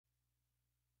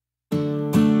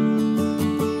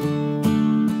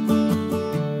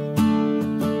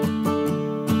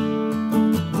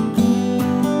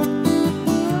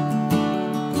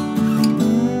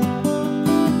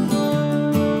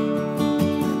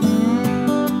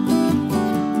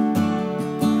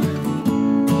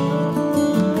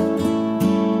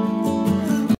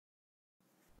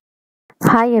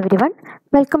Hi everyone,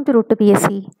 welcome to Route to PSC.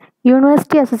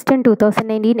 University Assistant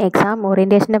 2019 exam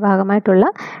orientation ഭാഗമായിട്ടുള്ള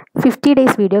 50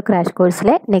 days video crash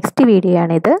കോഴ്സിലെ next video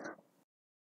ആണിത്.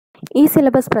 ഈ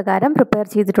syllabus പ്രകാരം prepare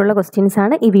ചെയ്തിട്ടുള്ള ക്വസ്റ്റ്യൻസ്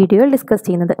ആണ് ഈ വീഡിയോയിൽ ഡിസ്കസ്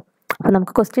ചെയ്യുന്നത്. അപ്പോൾ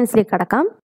നമുക്ക് ക്വസ്റ്റ്യൻസിലേക്ക് കടക്കാം.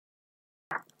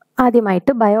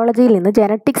 ആദ്യമായിട്ട് ബയോളജിയിൽ നിന്ന്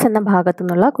ജെനറ്റിക്സ് എന്ന ഭാഗത്തു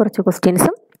നിന്നുള്ള കുറച്ച്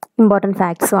ക്വസ്റ്റ്യൻസും ഇമ്പോർട്ടൻറ്റ്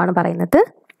ഫാക്ട്സും ആണ് പറയുന്നത്.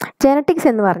 ജെനറ്റിക്സ്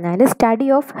എന്ന് പറഞ്ഞാൽ study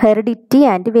of heredity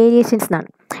and variations എന്നാണ്.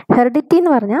 ഹെറിഡിറ്റി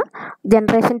എന്ന് പറഞ്ഞാൽ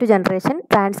ജനറേഷൻ ടു ജനറേഷൻ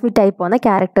ട്രാൻസ്മിറ്റ് ആയി പോകുന്ന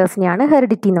ക്യാരക്ടേഴ്സിനെയാണ്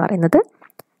ഹെറിഡിറ്റി എന്ന് പറയുന്നത്.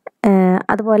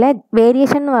 അതുപോലെ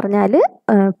വേരിയേഷൻ എന്ന് പറഞ്ഞാൽ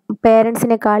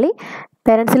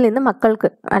പേരൻസിൽ നിന്ന് മക്കൾക്ക്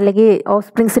അല്ലെങ്കിൽ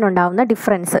ഓഫ്സ്പ്രിങ്സിനുണ്ടാവുന്ന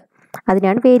ഡിഫറൻസ്,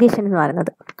 അതിനാണ് വേരിയേഷൻ എന്ന്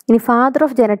പറയുന്നത്. ഇനി ഫാദർ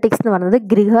ഓഫ് ജെനറ്റിക്സ് എന്ന് പറയുന്നത്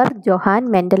ഗ്രിഗർ ജോഹാൻ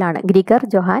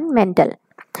മെൻഡൽ.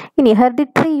 ഇനി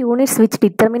hereditary units which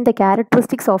determine the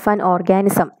characteristics of an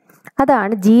organism,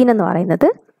 അതാണ് ജീൻ എന്ന് പറയുന്നത്.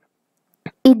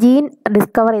 ഈ ജീൻ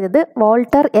ഡിസ്കവർ ചെയ്തത്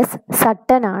വോൾട്ടർ എസ്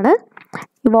സട്ടൻ ആണ്.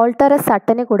 ഈ വോൾട്ടർ എസ്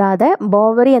സട്ടനെ കൂടാതെ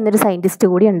ബോവറി എന്നൊരു സയൻറ്റിസ്റ്റ്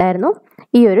കൂടി ഉണ്ടായിരുന്നു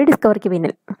ഈ ഒരു ഡിസ്കവറിക്ക്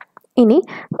പിന്നിൽ. ഇനി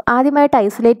ആദ്യമായിട്ട്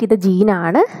ഐസൊലേറ്റ് ചെയ്ത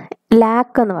ജീനാണ്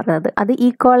ലാക്ക് എന്ന് പറയുന്നത്. അത്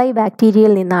ഈക്കോളൈ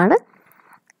ബാക്ടീരിയയിൽ നിന്നാണ്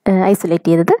ഐസൊലേറ്റ്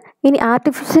ചെയ്തത്. ഇനി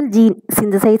ആർട്ടിഫിഷ്യൽ ജീൻ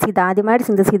ആദ്യമായിട്ട്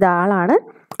സിന്തസൈസ് ചെയ്ത ആളാണ്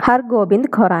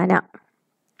ഹർഗോബിന്ദ് ഖൊറാന.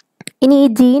 ഇനി ഈ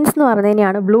ജീൻസ് എന്ന്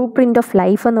പറയുന്നതിനെയാണ് ബ്ലൂ പ്രിൻ്റ് ഓഫ്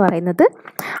ലൈഫ് എന്ന് പറയുന്നത്.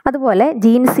 അതുപോലെ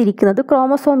ജീൻസ് ഇരിക്കുന്നത്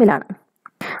ക്രോമസോമിലാണ്.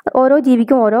 ഓരോ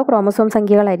ജീവിക്കും ഓരോ ക്രോമസോം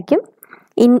സംഖ്യകളായിരിക്കും.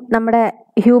 നമ്മുടെ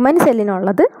ഹ്യൂമൻ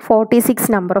സെല്ലിനുള്ളത്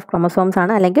 46 നമ്പർ ഓഫ് ക്രോമസോംസ്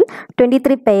ആണ്, അല്ലെങ്കിൽ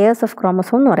 23 പെയേഴ്സ് ഓഫ്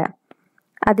ക്രോമസോം എന്ന് പറയാം.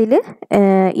 അതിൽ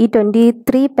ഈ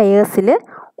 23 പെയേഴ്സിൽ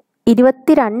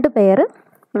 22 പെയർ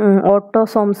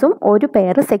ഓട്ടോസോംസും 1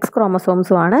 പെയർ സെക്സ്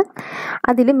ക്രോമസോംസുമാണ്.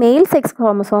 അതിൽ male sex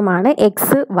ക്രോമസോമാണ്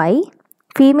XY,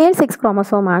 female sex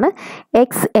ക്രോമസോമാണ്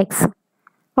XX.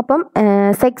 അപ്പം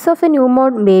sex of A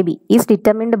newborn baby is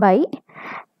determined by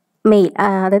mail,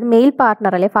 അതായത് മെയിൽ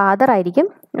പാർട്ട്ണർ അല്ലെ ഫാദർ ആയിരിക്കും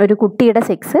ഒരു കുട്ടിയുടെ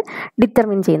സെക്സ്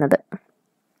ഡിറ്റർമിൻ ചെയ്യുന്നത്.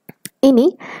 ഇനി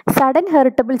sudden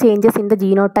heritable changes in the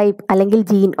genotype അല്ലെങ്കിൽ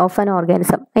ജീൻ ഓഫ് ആൻ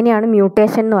ഓർഗാനിസം, അതിനെയാണ്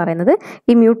മ്യൂട്ടേഷൻ എന്ന് പറയുന്നത്.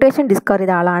 ഈ മ്യൂട്ടേഷൻ ഡിസ്കവർ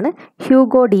ചെയ്ത ആളാണ്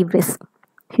ഹ്യൂഗോ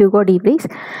ഡീവ്രീസ്.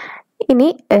 ഇനി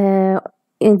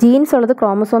ജീൻസ് ഉള്ളത്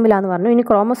ക്രോമസോമിലാന്ന് പറഞ്ഞു. ഇനി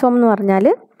ക്രോമസോം എന്ന് പറഞ്ഞാൽ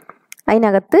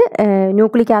അതിനകത്ത്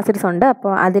ന്യൂക്ലിക് ആസിഡ്സ് ഉണ്ട്.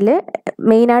 അപ്പോൾ അതിൽ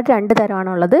മെയിനായിട്ട് 2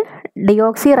 തരമാണുള്ളത്.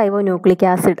 ഡിയോക്സി റൈബോ ന്യൂക്ലിക്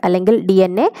ആസിഡ് അല്ലെങ്കിൽ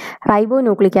DNA, റൈബോ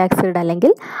ന്യൂക്ലിക് ആസിഡ്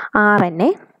അല്ലെങ്കിൽ RNA.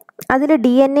 അതിൽ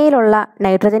DNAയിലുള്ള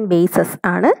നൈട്രജൻ ബേസസ്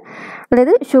ആണ്,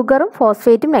 അതായത് ഷുഗറും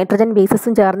ഫോസ്ഫേറ്റും നൈട്രജൻ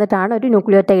ബേസസും ചേർന്നിട്ടാണ് ഒരു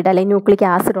ന്യൂക്ലിയോടൈഡ് അല്ലെങ്കിൽ ന്യൂക്ലിക്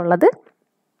ആസിഡ് ഉള്ളത്.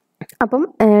 അപ്പം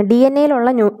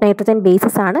DNAയിലുള്ള നൈട്രജൻ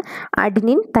ബേസസ് ആണ്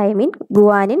adenine, thymine,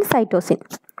 guanine, cytosine.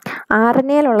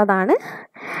 RNAയിലുള്ളതാണ്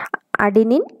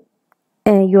adenine,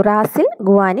 uracil,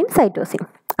 guanine, cytosine.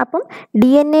 അപ്പം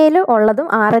DNA ഉള്ളതും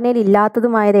RNAയിൽ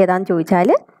ഇല്ലാത്തതുമായത് ഏതാണെന്ന് ചോദിച്ചാൽ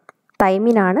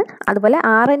തൈമിനാണ്. അതുപോലെ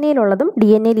RNAയിലുള്ളതും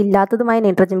DNAയിൽ ഇല്ലാത്തതുമായ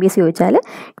നൈട്രജൻ ബേസ് ചോദിച്ചാൽ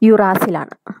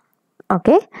യുറാസിലാണ്.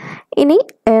 ഓക്കെ. ഇനി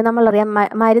നമ്മളറിയാം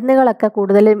മരുന്നുകളൊക്കെ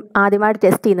കൂടുതലും ആദ്യമായിട്ട്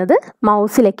ടെസ്റ്റ് ചെയ്യുന്നത്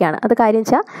മൗസിലൊക്കെയാണ്. അത് കാര്യം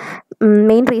വെച്ചാൽ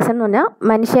മെയിൻ റീസൺ എന്ന് പറഞ്ഞാൽ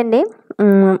മനുഷ്യൻ്റെയും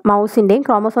മൗസിൻ്റെയും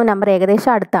ക്രോമസോം നമ്പർ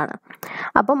ഏകദേശം അടുത്താണ്.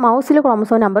 അപ്പം മൗസിൽ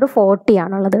ക്രോമസോം നമ്പർ 40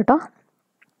 ആണുള്ളത് കേട്ടോ.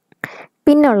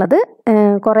 പിന്നുള്ളത്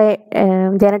കുറേ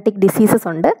ജെനറ്റിക് ഡിസീസസ്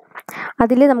ഉണ്ട്.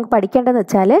 അതിൽ നമുക്ക് പഠിക്കേണ്ടതെന്ന്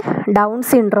വെച്ചാൽ ഡൗൺ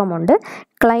സിൻഡ്രോം ഉണ്ട്,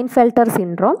 ക്ലൈൻഫെൽട്ടർ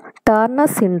syndrome, turner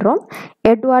syndrome,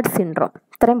 Edward syndrome.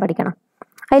 ഇത്രയും പഠിക്കണം.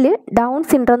 അതിൽ ഡൗൺ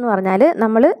സിൻഡ്രോം എന്ന് പറഞ്ഞാൽ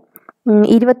നമ്മൾ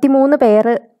 23 പെയർ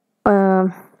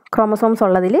ക്രോമസോംസ്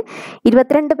ഉള്ളതിൽ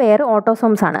 22 പെയർ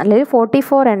ഓട്ടോസോംസ് ആണ്, അല്ലെങ്കിൽ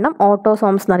 44 എണ്ണം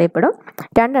ഓട്ടോസോംസ് എന്നറിയപ്പെടും.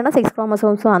 2 എണ്ണം സെക്സ്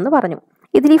ക്രോമസോംസും ആണെന്ന് പറഞ്ഞു.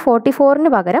 ഇതിൽ ഈ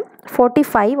 44ന് പകരം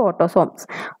 45 ഓട്ടോസോംസ്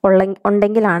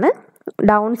ഉണ്ടെങ്കിലാണ്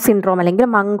ഡൗൺ സിൻഡ്രോം അല്ലെങ്കിൽ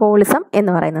മംഗോളിസം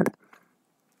എന്ന് പറയുന്നത്.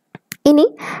 ഇനി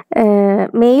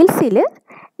മെയിൽസിൽ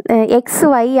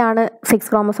XY ആണ് സെക്സ്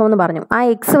ക്രോമസോം എന്ന് പറഞ്ഞു. ആ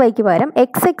XYക്ക് പകരം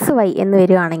XXY എന്ന്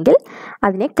വരികയാണെങ്കിൽ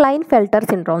അതിനെ ക്ലൈൻഫെൽട്ടർ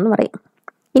സിൻഡ്രോം എന്ന് പറയും.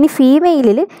 ഇനി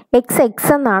ഫീമെയിലിൽ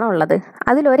XX എന്നാണ് ഉള്ളത്.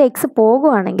 അതിലൊരു X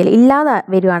പോകുകയാണെങ്കിൽ, ഇല്ലാതെ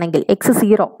വരികയാണെങ്കിൽ,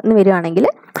 X0 എന്ന് വരികയാണെങ്കിൽ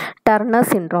ടർണർ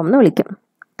സിൻഡ്രോം എന്ന് വിളിക്കും.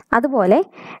 അതുപോലെ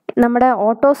നമ്മുടെ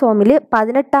ഓട്ടോസോമിൽ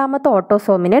 18ാമത്തെ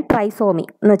ഓട്ടോസോമിന് ട്രൈസോമി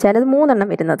എന്ന് വെച്ചാൽ അത് 3 എണ്ണം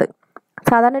വരുന്നത്.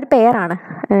 സാധാരണ ഒരു പെയറാണ്.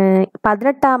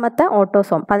 18ാമത്തെ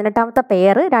ഓട്ടോസോം, 18ാമത്തെ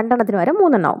പെയർ 2 എണ്ണത്തിന് വരെ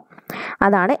 3 എണ്ണമാവും.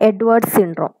 അതാണ് എഡ്വേർഡ്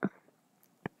സിൻഡ്രോം.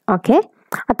 ഓക്കെ.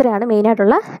 അത്രയാണ്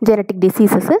മെയിനായിട്ടുള്ള ജെനറ്റിക്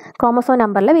ഡിസീസസ് ക്രോമസോം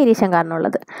നമ്പറിലെ വേരിയേഷൻ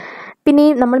കാരണമുള്ളത്. പിന്നെ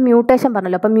നമ്മൾ മ്യൂട്ടേഷൻ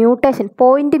പറഞ്ഞല്ലോ. അപ്പോൾ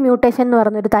പോയിന്റ് മ്യൂട്ടേഷൻ എന്ന്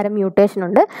പറയുന്നൊരു തരം മ്യൂട്ടേഷൻ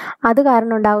ഉണ്ട്. അത്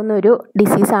കാരണം ഉണ്ടാകുന്ന ഒരു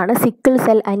ഡിസീസാണ് സിക്കിൾ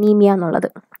സെൽ അനീമിയ എന്നുള്ളത്.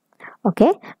 ഓക്കെ.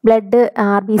 ബ്ലഡ്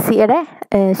RBCയുടെ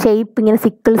ഷേപ്പ് ഇങ്ങനെ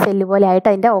സിക്കിൾ സെല്ല് പോലെ ആയിട്ട്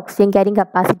അതിൻ്റെ ഓക്സിജൻ ക്യാരിങ്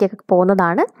കപ്പാസിറ്റി ഒക്കെ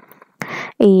പോകുന്നതാണ്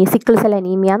ഈ സിക്കിൾ സെൽ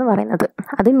അനീമിയ എന്ന് പറയുന്നത്.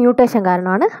 അത് മ്യൂട്ടേഷൻ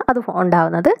കാരണമാണ് അത്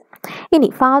ഉണ്ടാകുന്നത്. ഇനി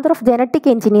father of genetic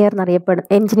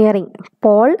engineering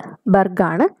Paul ബർഗ്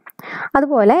ആണ്.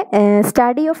 അതുപോലെ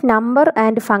study of number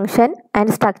and function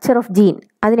and structure of gene,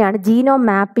 അതിനെയാണ് ജീനോം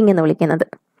മാപ്പിംഗ് എന്ന് വിളിക്കുന്നത്.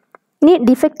 ഇനി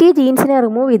ഡിഫക്റ്റീവ് ജീൻസിനെ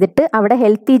റിമൂവ് ചെയ്തിട്ട് അവിടെ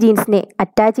ഹെൽത്തി ജീൻസിനെ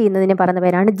അറ്റാച്ച് ചെയ്യുന്നതിനെ പറയുന്ന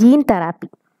പേരാണ് ജീൻ തെറാപ്പി.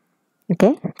 ഓക്കെ,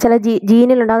 ചില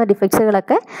ജീനിലുണ്ടാകുന്ന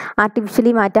ഡിഫക്ട്സുകളൊക്കെ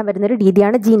ആർട്ടിഫിഷ്യലി മാറ്റാൻ പറ്റുന്നൊരു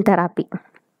രീതിയാണ് ജീൻ തെറാപ്പി.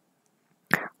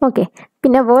 ഓക്കെ,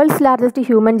 പിന്നെ world's largest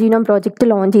human genome project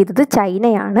launch ചെയ്തത്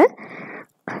ചൈനയാണ്.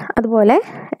 അതുപോലെ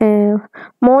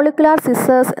മോളിക്കുലാർ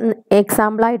സിസേഴ്സ്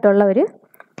എക്സാമ്പിളായിട്ടുള്ള ഒരു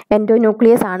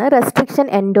എൻഡോന്യൂക്ലിയസ് ആണ് റെസ്ട്രിക്ഷൻ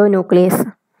എൻഡോന്യൂക്ലിയസ്.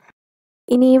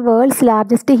 ഇനി world's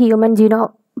largest human genome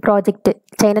project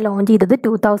China launch ചെയ്തത്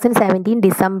 2017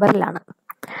 ഡിസംബറിലാണ്.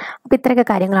 അപ്പോൾ ഇത്രയൊക്കെ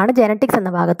കാര്യങ്ങളാണ് ജെനറ്റിക്സ്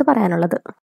എന്ന ഭാഗത്ത് പറയാനുള്ളത്.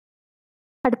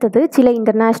 അടുത്തത് ചില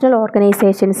ഇൻ്റർനാഷണൽ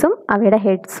ഓർഗനൈസേഷൻസും അവയുടെ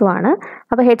ഹെഡ്സും ആണ്.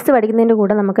 അപ്പോൾ ഹെഡ്സ് പഠിക്കുന്നതിൻ്റെ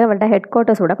കൂടെ നമുക്ക് അവരുടെ ഹെഡ്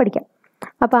ക്വാർട്ടേഴ്സ് കൂടെ പഠിക്കാം.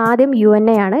 അപ്പോൾ ആദ്യം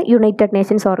UNO ആണ്, യുണൈറ്റഡ്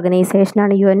നേഷൻസ്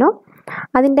ഓർഗനൈസേഷനാണ് UNO.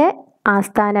 അതിൻ്റെ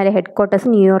ആസ്ഥാന അല്ലെങ്കിൽ ഹെഡ് ക്വാർട്ടേഴ്സ്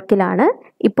ന്യൂയോർക്കിലാണ്.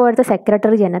 ഇപ്പോഴത്തെ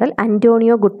സെക്രട്ടറി ജനറൽ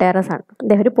അന്റോണിയോ ഗുട്ടേറസ് ആണ്.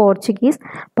 അദ്ദേഹം ഒരു പോർച്ചുഗീസ്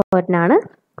പൗരനാണ്.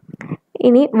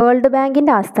 ഇനി വേൾഡ്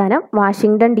ബാങ്കിൻ്റെ ആസ്ഥാനം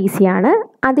വാഷിങ്ടൺ DC ആണ്.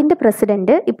 അതിൻ്റെ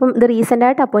പ്രസിഡൻറ്റ് ഇപ്പം ഇത്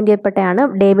റീസെൻ്റായിട്ട് അപ്പോയിൻ്റ് ചെയ്യപ്പെട്ടതാണ്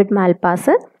ഡേവിഡ്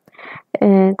മാൽപാസ്.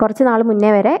 കുറച്ച് നാൾ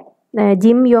മുന്നേ വരെ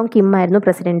ജിം യോങ് കിം ആയിരുന്നു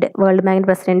പ്രസിഡൻറ്റ്, വേൾഡ് ബാങ്കിൻ്റെ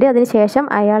പ്രസിഡൻറ്റ്. അതിനുശേഷം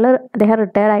അദ്ദേഹം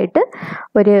റിട്ടയർ ആയിട്ട്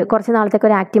കുറച്ച് നാളത്തേക്ക്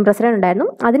ഒരു ആക്ടിംഗ് പ്രസിഡൻറ്റ് ഉണ്ടായിരുന്നു.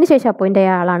 അതിനുശേഷം അപ്പോയിൻ്റ് ആയ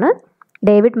ആളാണ്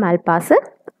ഡേവിഡ് മാൽപാസ്.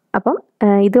 അപ്പം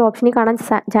ഇത് ഓപ്ഷനിൽ കാണാൻ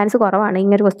ചാൻസ് കുറവാണ്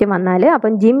ഇങ്ങനൊരു ക്വസ്റ്റ്യൻ വന്നാൽ.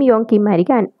 അപ്പം ജിം യോങ് കിം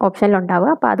ആയിരിക്കും ഓപ്ഷനിലുണ്ടാവുക.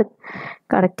 അപ്പോൾ അത്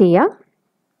കറക്റ്റ് ചെയ്യുക.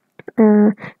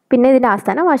 പിന്നെ ഇതിൻ്റെ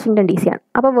ആസ്ഥാനം വാഷിങ്ടൺ DC ആണ്.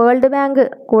 അപ്പോൾ വേൾഡ് ബാങ്ക്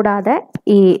കൂടാതെ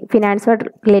ഈ ഫിനാൻസുമായിട്ട്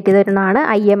റിലേറ്റ് ചെയ്ത് വരുന്നതാണ്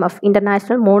IMF,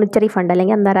 ഇൻ്റർനാഷണൽ മോണിറ്ററി ഫണ്ട്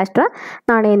അല്ലെങ്കിൽ അന്താരാഷ്ട്ര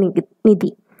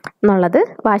നാണയനിധി എന്നുള്ളത്.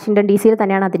 വാഷിങ്ടൺ DCയിൽ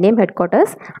തന്നെയാണ് അതിൻ്റെയും ഹെഡ്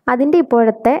ക്വാർട്ടേഴ്സ്. അതിൻ്റെ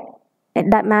ഇപ്പോഴത്തെ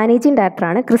മാനേജിങ്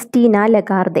ഡയറക്ടറാണ് ക്രിസ്റ്റീന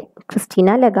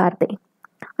ലഗാർദെ.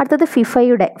 അടുത്തത്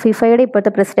ഫിഫയുടെ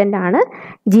ഇപ്പോഴത്തെ പ്രസിഡൻ്റാണ്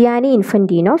ജിയാനി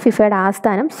ഇൻഫൻറ്റീനോ. ഫിഫയുടെ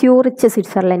ആസ്ഥാനം സ്യൂറിച്ച്,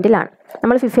 സ്വിറ്റ്സർലൻഡിലാണ്.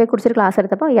 നമ്മൾ ഫിഫയെക്കുറിച്ചൊരു ക്ലാസ്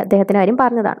എടുത്തപ്പോൾ അദ്ദേഹത്തിൻ്റെ കാര്യം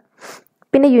പറഞ്ഞതാണ്.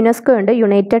 പിന്നെ യുനെസ്കോ ഉണ്ട്,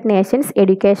 United Nations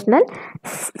educational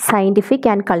scientific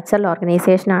and cultural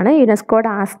ഓർഗനൈസേഷനാണ്. യുനെസ്കോയുടെ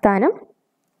ആസ്ഥാനം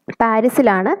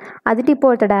പാരീസിലാണ്. അതിൻ്റെ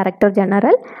ഇപ്പോഴത്തെ ഡയറക്ടർ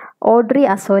ജനറൽ ഓഡ്രി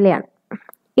അസോലയാണ്.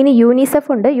 ഇനി യൂണിസെഫ്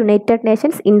ഉണ്ട്, United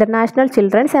Nations international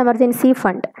children's emergency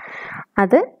fund.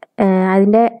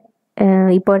 അതിൻ്റെ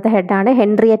ഇപ്പോഴത്തെ ഹെഡാണ്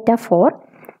ഹെൻറിയറ്റ ഫോർ,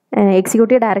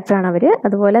 എക്സിക്യൂട്ടീവ് ഡയറക്ടറാണ് അവർ.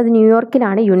 അതുപോലെ അത്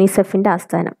ന്യൂയോർക്കിലാണ് യുണിസെഫിൻ്റെ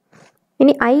ആസ്ഥാനം.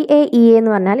 ഇനി IAEA എന്ന്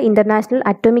പറഞ്ഞാൽ ഇൻ്റർനാഷണൽ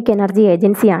അറ്റോമിക് എനർജി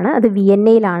ഏജൻസിയാണ്. അത്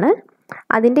വിയന്നയിലാണ്.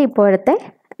 അതിൻ്റെ ഇപ്പോഴത്തെ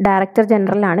ഡയറക്ടർ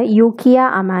ജനറലാണ് യൂക്കിയ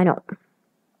അമാനോ.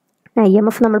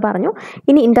 IMF നമ്മൾ പറഞ്ഞു.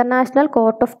 ഇനി ഇൻ്റർനാഷണൽ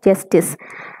കോർട്ട് ഓഫ് ജസ്റ്റിസ്,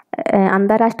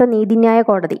 അന്താരാഷ്ട്ര നീതിന്യായ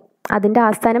കോടതി, അതിൻ്റെ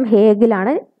ആസ്ഥാനം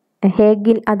ഹേഗിലാണ്.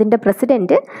 അതിൻ്റെ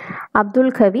പ്രസിഡൻറ്റ് അബ്ദുൽ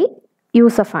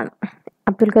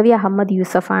ഖവി അഹമ്മദ്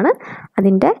യൂസഫാണ്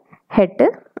അതിൻ്റെ ഹെഡ്,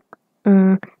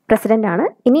 പ്രസിഡൻ്റാണ്.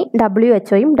 ഇനി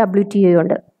WHO-യും WTO-യും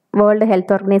ഉണ്ട്, വേൾഡ്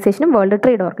ഹെൽത്ത് ഓർഗനൈസേഷനും വേൾഡ്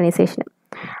ട്രേഡ് ഓർഗനൈസേഷനും.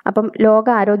 അപ്പം ലോക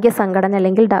ആരോഗ്യ സംഘടന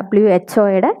അല്ലെങ്കിൽ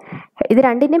WHO-യുടെ ഇത്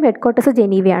രണ്ടിൻ്റെയും ഹെഡ് ക്വാർട്ടേഴ്സ്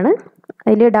ജനീവയാണ്.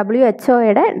 അതിൽ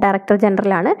WHO-യുടെ ഡയറക്ടർ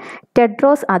ജനറലാണ്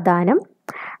ടെഡ്രോസ് അദാനം.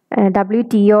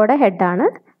 WTO-യുടെ ഹെഡാണ്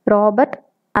റോബർട്ട്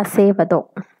അസേവദോ.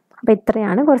 അപ്പോൾ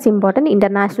ഇത്രയാണ് കുറച്ച് ഇമ്പോർട്ടൻറ്റ്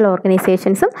ഇൻ്റർനാഷണൽ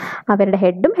ഓർഗനൈസേഷൻസും അവരുടെ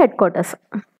ഹെഡും ഹെഡ് ക്വാർട്ടേഴ്സും.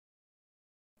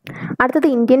 അടുത്തത്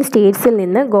ഇന്ത്യൻ സ്റ്റേറ്റ്സിൽ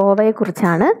നിന്ന്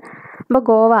ഗോവയെക്കുറിച്ചാണ്. അപ്പോൾ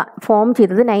ഗോവ ഫോം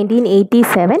ചെയ്തത്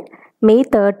 1987 May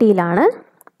 30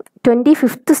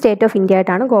 25th state of India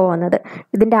ആയിട്ടാണ് ഗോവ വന്നത്.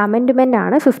 ഇതിൻ്റെ അമെൻഡ്മെൻ്റ്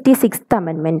ആണ് 56th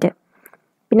അമെൻഡ്മെൻറ്റ്.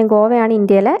 പിന്നെ ഗോവയാണ്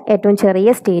ഇന്ത്യയിലെ ഏറ്റവും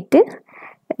ചെറിയ സ്റ്റേറ്റ്.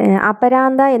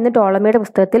 അപരാന്ത എന്ന് ടോളമിയുടെ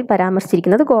പുസ്തകത്തിൽ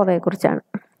പരാമർശിച്ചിരിക്കുന്നത് ഗോവയെക്കുറിച്ചാണ്.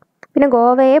 പിന്നെ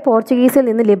ഗോവയെ പോർച്ചുഗീസിൽ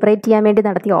നിന്ന് ലിബറേറ്റ് ചെയ്യാൻ വേണ്ടി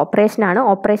നടത്തിയ ഓപ്പറേഷനാണ്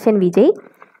ഓപ്പറേഷൻ വിജയ്.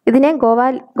 ഇതിനെ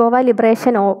ഗോവ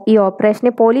ലിബറേഷൻ ഈ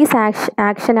ഓപ്പറേഷനെ പോലീസ്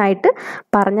ആക്ഷനായിട്ട്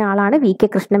പറഞ്ഞ ആളാണ് VK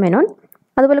കൃഷ്ണമേനോൻ.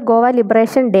 അതുപോലെ ഗോവ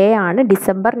ലിബറേഷൻ ഡേ ആണ്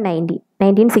December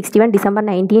 1961 December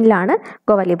 19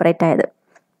 ഗോവ ലിബറേറ്റ് ആയത്.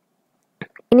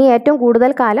 ഇനി ഏറ്റവും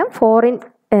കൂടുതൽ കാലം ഫോറിൻ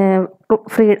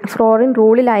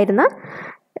റൂളിലായിരുന്ന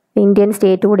ഇന്ത്യൻ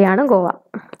സ്റ്റേറ്റ് കൂടിയാണ് Goa.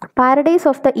 Paradise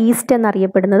of the east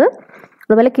എന്നറിയപ്പെടുന്നത്,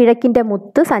 അതുപോലെ കിഴക്കിൻ്റെ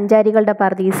മുത്ത്, സഞ്ചാരികളുടെ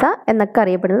പർദീസ എന്നൊക്കെ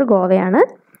അറിയപ്പെടുന്നത് ഗോവയാണ്.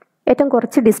 ഏറ്റവും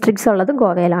കുറച്ച് ഡിസ്ട്രിക്ട്സ് ഉള്ളത്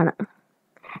ഗോവയിലാണ്.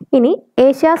 ഇനി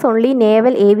Asia's only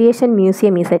naval aviation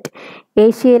museum is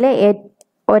ഏഷ്യയിലെ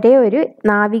ഒരേ ഒരു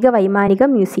നാവിക വൈമാനിക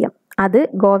മ്യൂസിയം, അത്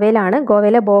ഗോവയിലാണ്.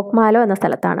 ഗോവയിലെ ബോക്മാലോ എന്ന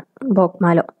സ്ഥലത്താണ്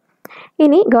ബോക്മാലോ.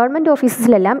 ഇനി ഗവൺമെൻറ്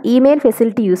ഓഫീസസിലെല്ലാം ഇമെയിൽ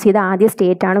ഫെസിലിറ്റി യൂസ് ചെയ്ത ആദ്യ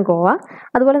സ്റ്റേറ്റാണ് ഗോവ.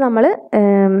 അതുപോലെ നമ്മൾ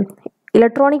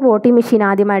ഇലക്ട്രോണിക് വോട്ടിംഗ് മെഷീൻ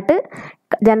ആദ്യമായിട്ട്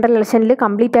ജനറൽ ഇലക്ഷനിൽ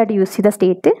കംപ്ലീറ്റ് ആയിട്ട് യൂസ് ചെയ്ത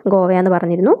സ്റ്റേറ്റ് ഗോവയാന്ന്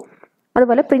പറഞ്ഞിരുന്നു.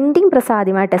 അതുപോലെ പ്രിൻറ്റിംഗ് പ്രസ്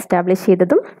ആദ്യമായിട്ട് എസ്റ്റാബ്ലിഷ്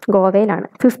ചെയ്തതും ഗോവയിലാണ്.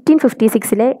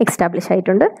 1556 എസ്റ്റാബ്ലിഷ്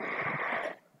ആയിട്ടുണ്ട്.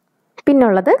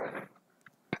 പിന്നുള്ളത്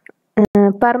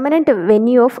permanent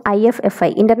venue of IFFI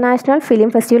international film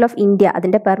festival of India,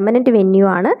 അതിൻ്റെ പെർമനൻറ്റ് വെന്യൂ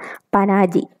ആണ്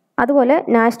പനാജി. അതുപോലെ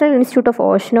national institute of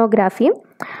ഓഷനോഗ്രാഫിയും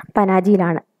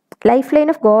പനാജിയിലാണ്. Life line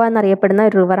of Goa എന്നറിയപ്പെടുന്ന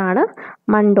ഒരു റിവറാണ്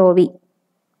മണ്ടോവി.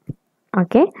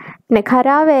 ഓക്കെ. പിന്നെ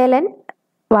ഖരാവേലൻ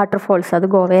വാട്ടർഫോൾസ്, അത്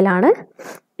ഗോവയിലാണ്.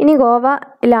 ഇനി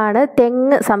ഗോവയിലാണ്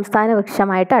തെങ്ങ് സംസ്ഥാന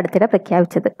വൃക്ഷമായിട്ട് അടുത്തിടെ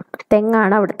പ്രഖ്യാപിച്ചത്.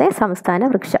 തെങ്ങാണ് അവിടുത്തെ സംസ്ഥാന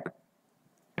വൃക്ഷം.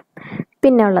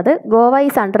 പിന്നെ ഉള്ളത് Goa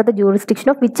is under the jurisdiction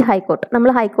of which high court. നമ്മൾ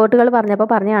ഹൈക്കോർട്ടുകൾ പറഞ്ഞപ്പോൾ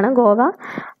പറഞ്ഞാണ് ഗോവ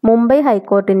മുംബൈ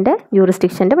ഹൈക്കോർട്ടിൻ്റെ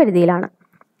ജൂറിസ്ഡിക്ഷൻ്റെ പരിധിയിലാണ്.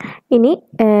 ഇനി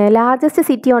largest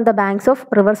city on the banks of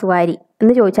river Zuari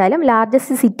എന്ന് ചോദിച്ചാലും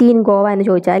ലാർജസ്റ്റ് സിറ്റി ഇൻ ഗോവ എന്ന്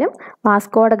ചോദിച്ചാലും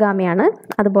വാസ്കോ ഡ ഗാമയാണ്.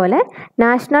 അതുപോലെ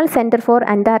national centre for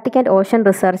Antarctic and Ocean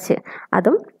research,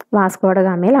 അതും വാസ്കോ ഡ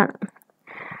ഗാമയിലാണ്.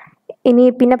 ഇനി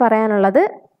പിന്നെ പറയാനുള്ളത്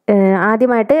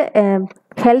ആദ്യമായിട്ട്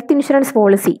ഹെൽത്ത് ഇൻഷുറൻസ്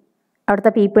പോളിസി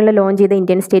അവിടുത്തെ പീപ്പിളിന് ലോഞ്ച് ചെയ്ത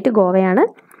ഇന്ത്യൻ സ്റ്റേറ്റ് ഗോവയാണ്.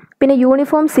 പിന്നെ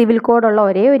യൂണിഫോം സിവിൽ കോഡുള്ള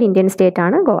ഒരേ ഒരു ഇന്ത്യൻ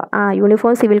സ്റ്റേറ്റാണ് ഗോവ. ആ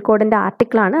യൂണിഫോം സിവിൽ കോഡിൻ്റെ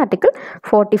ആർട്ടിക്കിളാണ് ആർട്ടിക്കിൾ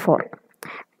 44.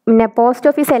 പിന്നെ പോസ്റ്റ്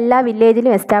ഓഫീസ് എല്ലാ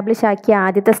വില്ലേജിലും എസ്റ്റാബ്ലിഷ് ആക്കിയ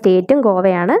ആദ്യത്തെ സ്റ്റേറ്റും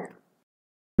ഗോവയാണ്.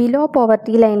 ബിലോ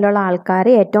പോവർട്ടി ലൈനിലുള്ള ആൾക്കാർ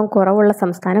ഏറ്റവും കുറവുള്ള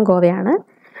സംസ്ഥാനം ഗോവയാണ്.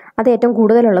 അത് ഏറ്റവും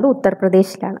കൂടുതലുള്ളത്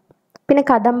ഉത്തർപ്രദേശിലാണ്. പിന്നെ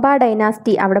കടമ്പ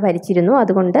ഡൈനാസ്റ്റി അവിടെ ഭരിച്ചിരുന്നു.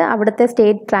 അതുകൊണ്ട് അവിടുത്തെ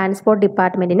സ്റ്റേറ്റ് ട്രാൻസ്പോർട്ട്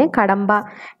ഡിപ്പാർട്ട്മെൻറ്റിന് കടമ്പ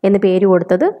എന്ന് പേര്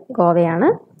കൊടുത്തത് ഗോവയാണ്.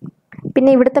 പിന്നെ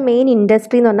ഇവിടുത്തെ മെയിൻ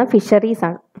ഇൻഡസ്ട്രി എന്ന് പറഞ്ഞാൽ ഫിഷറീസ്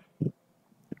ആണ്.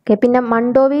 ഓക്കെ. പിന്നെ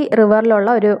മണ്ടോവി റിവറിലുള്ള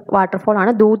ഒരു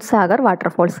വാട്ടർഫോളാണ് ദൂദ് സാഗർ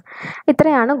വാട്ടർഫോൾസ്.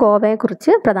 ഇത്രയാണ്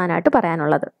ഗോവയെക്കുറിച്ച് പ്രധാനമായിട്ട്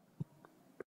പറയാനുള്ളത്.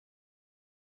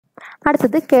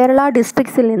 അടുത്തത് കേരള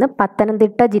ഡിസ്ട്രിക്ട്സിൽ നിന്ന്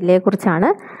പത്തനംതിട്ട ജില്ലയെക്കുറിച്ചാണ്.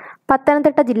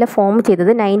 പത്തനംതിട്ട ജില്ല ഫോം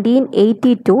ചെയ്തത്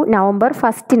 1982 നവംബർ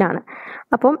 1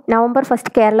 അപ്പം നവംബർ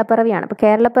 1 കേരളപ്പിറവിയാണ്. അപ്പോൾ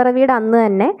കേരളപ്പിറവിയുടെ അന്ന്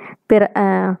തന്നെ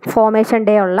ഫോമേഷൻ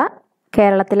ഡേ ഉള്ള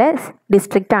കേരളത്തിലെ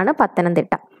ഡിസ്ട്രിക്റ്റാണ്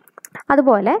പത്തനംതിട്ട.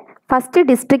 അതുപോലെ first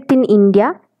district in India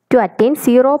to attain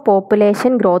 0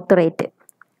 population growth rate.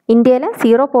 ഇന്ത്യയിലെ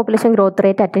 0 പോപ്പുലേഷൻ ഗ്രോത്ത്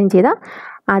റേറ്റ് അറ്റൈൻ ചെയ്ത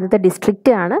ആദ്യത്തെ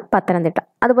ഡിസ്ട്രിക്റ്റ് ആണ് പത്തനംതിട്ട.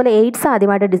 അതുപോലെ എയ്ഡ്സ്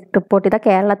ആദ്യമായിട്ട് റിപ്പോർട്ട് ചെയ്ത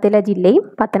കേരളത്തിലെ ജില്ലയും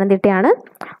പത്തനംതിട്ടയാണ്.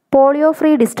 പോളിയോ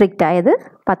ഫ്രീ ഡിസ്ട്രിക്റ്റ് ആയത്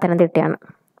പത്തനംതിട്ടയാണ്.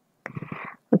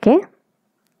 ഓക്കെ.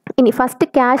 ഇനി first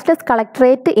cashless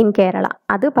collectorate in Kerala,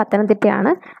 അത്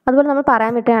പത്തനംതിട്ടയാണ്. അതുപോലെ നമ്മൾ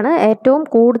പറയാൻ പറ്റുകയാണ് ഏറ്റവും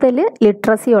കൂടുതൽ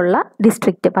ലിറ്ററസി ഉള്ള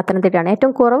ഡിസ്ട്രിക്റ്റ് പത്തനംതിട്ടയാണ്.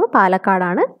 ഏറ്റവും കുറവ്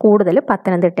പാലക്കാടാണ്, കൂടുതൽ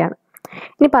പത്തനംതിട്ടയാണ്.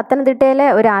 ഇനി പത്തനംതിട്ടയിലെ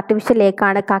ഒരു ആർട്ടിഫിഷ്യൽ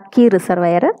ലേക്കാണ് കക്കി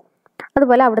റിസർവയർ.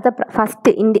 അതുപോലെ അവിടുത്തെ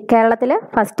കേരളത്തിലെ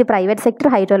first private sector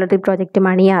hydro electric project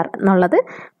Maniyar എന്നുള്ളത്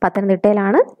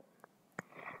പത്തനംതിട്ടയിലാണ്.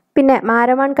 പിന്നെ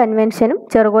മാരവാൺ കൺവെൻഷനും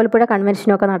ചെറുകോൽപ്പുഴ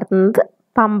കൺവെൻഷനും ഒക്കെ നടത്തുന്നത്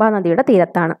പമ്പ നദിയുടെ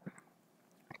തീരത്താണ്.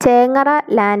 ചെങ്ങറ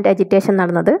ലാൻഡ് അജിറ്റേഷൻ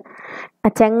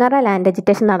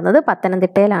നടന്നത്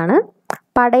പത്തനംതിട്ടയിലാണ്.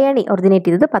 പടയണി ഒറിജിനേറ്റ്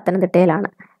ചെയ്തത് പത്തനംതിട്ടയിലാണ്.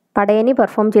 പടയണി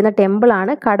പെർഫോം ചെയ്യുന്ന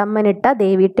ടെമ്പിളാണ് കടമ്മനിട്ട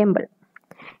ദേവി ടെമ്പിൾ.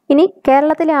 ഇനി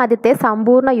കേരളത്തിലെ ആദ്യത്തെ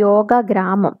സമ്പൂർണ്ണ യോഗ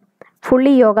ഗ്രാമം,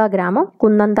 ഫുള്ളി യോഗ ഗ്രാമം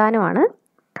കുന്നന്താനമാണ്,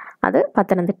 അത്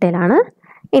പത്തനംതിട്ടയിലാണ്.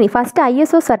 ഇനി first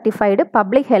ISO certified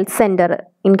public health centre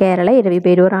in Kerala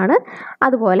ഇരവിപേരൂറാണ്.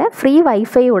 അതുപോലെ ഫ്രീ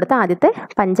വൈഫൈ കൊടുത്ത ആദ്യത്തെ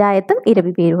പഞ്ചായത്തും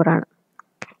ഇരവിപേരൂറാണ്.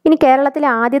 ഇനി കേരളത്തിലെ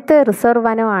ആദ്യത്തെ റിസർവ്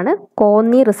വനമാണ്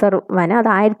കോന്നി റിസർവ് വനം. അത്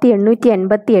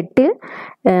 1888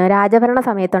 രാജഭരണ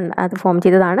സമയത്തുണ്ട് അത് ഫോം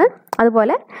ചെയ്തതാണ്.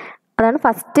 അതുപോലെ അതാണ്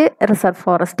ഫസ്റ്റ് റിസർവ്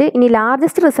ഫോറസ്റ്റ്. ഇനി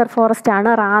ലാർജസ്റ്റ് റിസർവ് ഫോറസ്റ്റ് ആണ്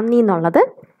റാന്നി എന്നുള്ളത്.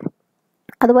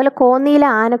 അതുപോലെ കോന്നിയിലെ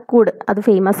ആനക്കൂട് അത്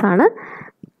ഫേമസ് ആണ്.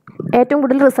 ഏറ്റവും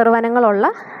കൂടുതൽ റിസർവ് വനങ്ങളുള്ള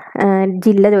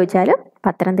ജില്ല ചോദിച്ചാൽ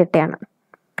പത്തനംതിട്ടയാണ്.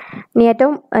 ഇനി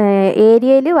ഏറ്റവും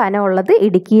ഏരിയയിൽ വനമുള്ളത്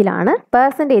ഇടുക്കിയിലാണ്.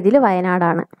 പെർസെൻറ്റേജിൽ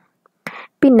വയനാടാണ്.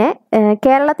 പിന്നെ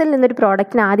കേരളത്തിൽ നിന്നൊരു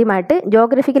പ്രോഡക്റ്റിന് ആദ്യമായിട്ട്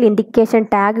ജോഗ്രഫിക്കൽ ഇൻഡിക്കേഷൻ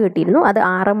ടാഗ് കിട്ടിയിരുന്നു. അത്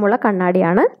ആറന്മുള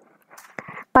കണ്ണാടിയാണ്.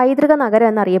 പൈതൃക നഗരം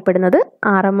എന്നറിയപ്പെടുന്നത്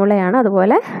ആറന്മുളയാണ്.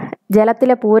 അതുപോലെ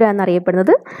ജലത്തിലെ പൂരം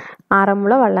എന്നറിയപ്പെടുന്നത്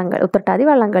ആറന്മുള ഉത്രട്ടാതി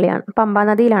വള്ളംകളിയാണ്. പമ്പാ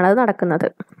നദിയിലാണ് അത് നടക്കുന്നത്.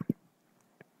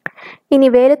 ഇനി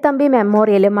വേലുത്തമ്പി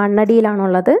മെമ്മോറിയൽ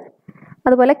മണ്ണടിയിലാണുള്ളത്.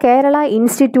 അതുപോലെ Kerala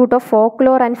institute of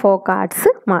folklore and folk arts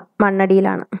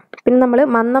മണ്ണടിയിലാണ്. പിന്നെ നമ്മൾ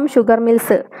മന്നം ഷുഗർ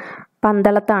മിൽസ്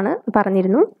പന്തളത്താണ്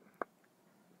പറഞ്ഞിരുന്നു.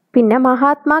 പിന്നെ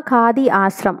മഹാത്മാ ഖാദി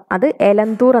ആശ്രം അത്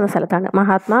എലന്തൂർ എന്ന സ്ഥലത്താണ്.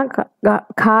 മഹാത്മാ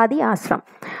ഖാദി ആശ്രം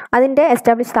അതിൻ്റെ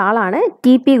എസ്റ്റാബ്ലിഷ്ഡ് ആളാണ്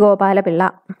TP ഗോപാലപിള്ള.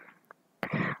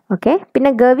 ഓക്കെ.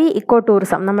 പിന്നെ ഗവി ഇക്കോ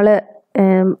ടൂറിസം നമ്മൾ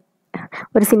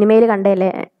ഒരു സിനിമയിൽ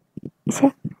കണ്ടല്ലേ,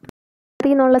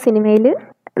 എന്നുള്ള സിനിമയിൽ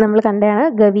നമ്മൾ കണ്ടതാണ്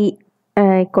ഗവി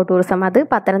ഇക്കോ ടൂറിസം. അത്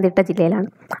പത്തനംതിട്ട ജില്ലയിലാണ്.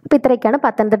 അപ്പോൾ ഇത്രയൊക്കെയാണ്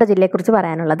പത്തനംതിട്ട ജില്ലയെക്കുറിച്ച്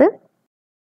പറയാനുള്ളത്.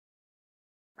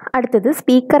 അടുത്തത്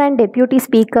speaker and deputy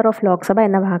speaker of Lok Sabha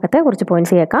എന്ന ഭാഗത്തെ കുറച്ച്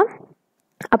പോയിന്റ്സ് കേൾക്കാം.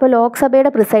 അപ്പോൾ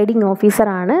ലോക്സഭയുടെ പ്രിസൈഡിങ്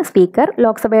ഓഫീസറാണ് സ്പീക്കർ.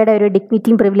 ലോക്സഭയുടെ ഒരു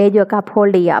ഡിഗ്നിറ്റിയും പ്രിവിലേജും ഒക്കെ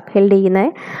അപ്ഹോൾഡ് ചെയ്യുന്ന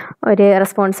ഒരു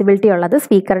റെസ്പോൺസിബിലിറ്റി ഉള്ളത്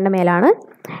സ്പീക്കറിൻ്റെ മേലാണ്.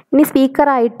 ഇനി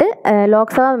സ്പീക്കറായിട്ട്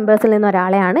ലോക്സഭ മെമ്പേഴ്സിൽ നിന്ന്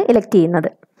ഒരാളെയാണ് ഇലക്ട്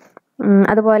ചെയ്യുന്നത്.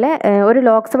 അതുപോലെ ഒരു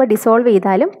ലോക്സഭ ഡിസോൾവ്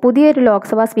ചെയ്താലും പുതിയൊരു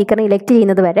ലോക്സഭാ സ്പീക്കറിനെ ഇലക്ട്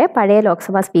ചെയ്യുന്നത് വരെ പഴയ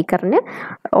ലോക്സഭാ സ്പീക്കറിന്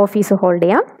ഓഫീസ് ഹോൾഡ്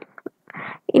ചെയ്യാം.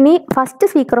 ഇനി first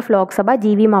speaker of Lok Sabha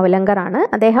GV Mavalankar ആണ്.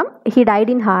 അദ്ദേഹം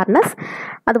ഡൈഡ് ഇൻ ഹാർനസ്.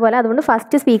 അതുപോലെ അതുകൊണ്ട്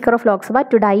first speaker of Lok Sabha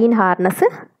to die in harness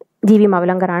GV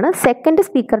മവലങ്കറാണ്. Second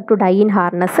speaker to die in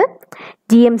harness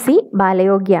GMC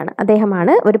ബാലയോഗിയാണ്.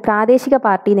 അദ്ദേഹമാണ് ഒരു പ്രാദേശിക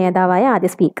പാർട്ടി നേതാവായ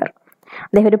ആദ്യ സ്പീക്കർ.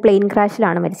 അദ്ദേഹം ഒരു പ്ലെയിൻ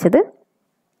ക്രാഷിലാണ് മരിച്ചത്.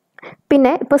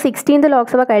 പിന്നെ ഇപ്പോൾ 16th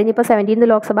ലോക്സഭ കഴിഞ്ഞ് ഇപ്പോൾ 17th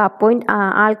ലോക്സഭ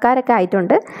ആൾക്കാരൊക്കെ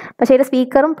ആയിട്ടുണ്ട്. പക്ഷേ ഇതിൽ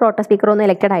സ്പീക്കറും പ്രോട്ടം സ്പീക്കറും ഒന്നും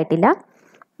ഇലക്റ്റഡ് ആയിട്ടില്ല.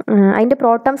 അതിൻ്റെ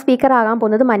പ്രോട്ടം സ്പീക്കർ ആകാൻ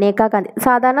പോകുന്നത് മനേക ഗാന്ധി.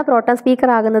 സാധാരണ പ്രോട്ടം സ്പീക്കർ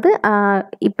ആകുന്നത്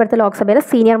ഇപ്പോഴത്തെ ലോക്സഭയിലെ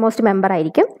സീനിയർ മോസ്റ്റ് മെമ്പർ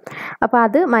ആയിരിക്കും. അപ്പോൾ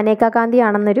അത് മനേക ഗാന്ധി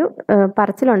ആണെന്നൊരു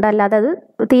പറച്ചിലുണ്ട്, അല്ലാതെ അത്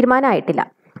തീരുമാനമായിട്ടില്ല.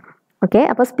 ഓക്കെ,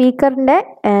 അപ്പോൾ സ്പീക്കറിൻ്റെ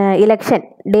ഇലക്ഷൻ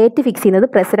ഡേറ്റ് ഫിക്സ് ചെയ്യുന്നത്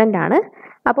പ്രസിഡൻ്റാണ്.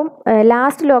 അപ്പം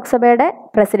ലാസ്റ്റ് ലോക്സഭയുടെ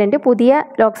പ്രസിഡൻറ്റ് പുതിയ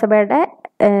ലോക്സഭയുടെ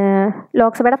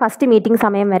ഫസ്റ്റ് മീറ്റിംഗ്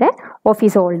സമയം വരെ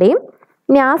ഓഫീസ് ഹോൾഡ് ചെയ്യും.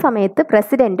 ഇനി ആ സമയത്ത്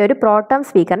പ്രസിഡന്റ് ഒരു പ്രോട്ടം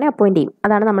സ്പീക്കറിനെ അപ്പോയിന്റ് ചെയ്യും.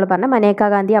 അതാണ് നമ്മൾ പറഞ്ഞ മനേക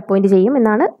ഗാന്ധി അപ്പോയിന്റ് ചെയ്യും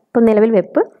എന്നാണ് ഇപ്പം നിലവിൽ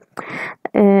വെപ്പ്.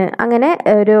 അങ്ങനെ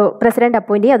ഒരു പ്രസിഡന്റ്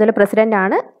അപ്പോയിന്റ് ചെയ്യും. അതുപോലെ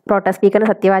പ്രസിഡന്റാണ് പ്രോട്ടം സ്പീക്കറിന്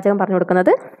സത്യവാചകം പറഞ്ഞു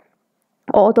കൊടുക്കുന്നത്,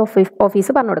 ഓത്ത്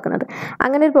ഓഫീസ് പറഞ്ഞു കൊടുക്കുന്നത്.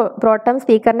 അങ്ങനെ ഒരു പ്രോട്ടം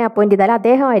സ്പീക്കറിനെ അപ്പോയിന്റ് ചെയ്താൽ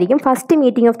അദ്ദേഹമായിരിക്കും first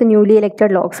meeting of the newly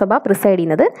elected Lok Sabha പ്രിസൈഡ്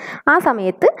ചെയ്യുന്നത്. ആ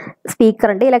സമയത്ത്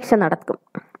സ്പീക്കറിൻ്റെ ഇലക്ഷൻ നടക്കും.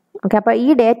 ഓക്കെ, അപ്പോൾ ഈ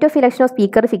date of election of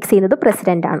speaker fix ചെയ്യുന്നത്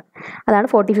പ്രസിഡന്റാണ്. അതാണ്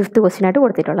 45th ക്വസ്റ്റ്യൻ ആയിട്ട്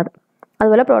കൊടുത്തിട്ടുള്ളത്.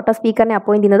 അതുപോലെ പ്രോട്ടം സ്പീക്കറിനെ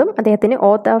അപ്പോയിന്റ് ചെയ്യുന്നതും അദ്ദേഹത്തിന്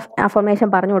ഓത്ത് ഓഫ് അഫർമേഷൻ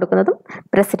പറഞ്ഞു കൊടുക്കുന്നതും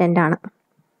പ്രസിഡന്റാണ്.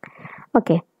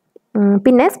 ഓക്കെ,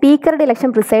 പിന്നെ സ്പീക്കറുടെ ഇലക്ഷൻ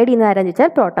പ്രിസൈഡ് ചെയ്യുന്നത് ആരാന്ന്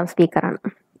ചോദിച്ചാൽ പ്രോട്ടം സ്പീക്കറാണ്.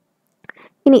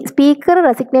 ഇനി സ്പീക്കർ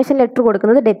റെസിഗ്നേഷൻ ലെറ്റർ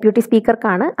കൊടുക്കുന്നത് ഡെപ്യൂട്ടി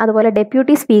സ്പീക്കർക്കാണ്. അതുപോലെ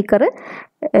ഡെപ്യൂട്ടി സ്പീക്കർ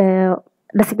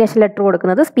റെസിഗ്നേഷൻ ലെറ്റർ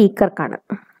കൊടുക്കുന്നത് സ്പീക്കർക്കാണ്.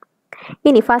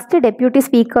 ഇനി first deputy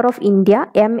speaker of India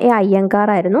MA Iyengar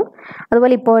ആയിരുന്നു.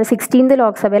 അതുപോലെ ഇപ്പോൾ 16th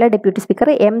ലോക്സഭയിലെ ഡെപ്യൂട്ടി സ്പീക്കർ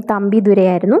M തമ്പിദുരൈ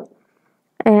ആയിരുന്നു.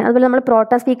 അതുപോലെ നമ്മൾ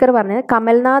പ്രോട്ടം സ്പീക്കർ പറഞ്ഞത്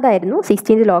കമൽനാഥ് ആയിരുന്നു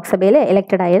 16th ലോക്സഭയിൽ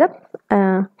ഇലക്റ്റഡ് ആയത്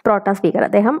പ്രോട്ടം സ്പീക്കർ.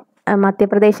 അദ്ദേഹം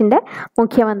മധ്യപ്രദേശിൻ്റെ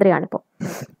മുഖ്യമന്ത്രിയാണിപ്പോൾ.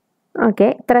 ഓക്കെ,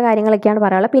 ഇത്ര കാര്യങ്ങളൊക്കെയാണ്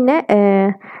പറയാനുള്ളത്. പിന്നെ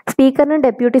സ്പീക്കറിനും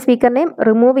ഡെപ്യൂട്ടി സ്പീക്കറിനെയും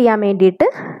റിമൂവ് ചെയ്യാൻ വേണ്ടിയിട്ട്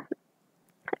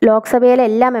ലോക്സഭയിലെ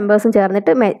എല്ലാ മെമ്പേഴ്സും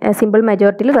ചേർന്നിട്ട് സിമ്പിൾ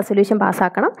മെജോറിറ്റിയിൽ റെസൊല്യൂഷൻ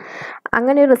പാസ്സാക്കണം.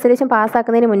 അങ്ങനെ ഒരു റെസൊല്യൂഷൻ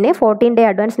പാസ്സാക്കുന്നതിന് മുന്നേ 14 day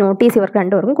അഡ്വാൻസ് നോട്ടീസ് ഇവർക്ക്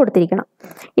രണ്ടുപേർക്കും കൊടുത്തിരിക്കണം.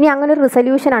 ഇനി അങ്ങനെ ഒരു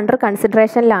റെസൊല്യൂഷൻ അണ്ടർ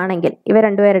കൺസിഡറേഷനിലാണെങ്കിൽ ഇവർ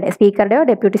രണ്ടുപേരുടെ സ്പീക്കറുടെയോ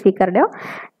ഡെപ്യൂട്ടി സ്പീക്കറുടെയോ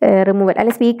റിമൂവൽ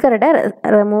അല്ലെങ്കിൽ സ്പീക്കറുടെ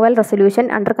റിമൂവൽ റെസൊല്യൂഷൻ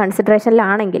അണ്ടർ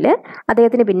കൺസിഡറേഷനിലാണെങ്കിൽ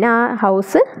അദ്ദേഹത്തിന് പിന്നെ ആ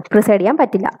ഹൗസ് പ്രിസൈഡ് ചെയ്യാൻ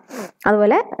പറ്റില്ല.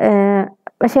 അതുപോലെ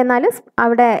പക്ഷെ എന്നാലും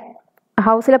അവിടെ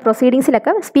ഹൗസിലെ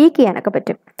പ്രൊസീഡിങ്സിലൊക്കെ സ്പീക്ക് ചെയ്യാനൊക്കെ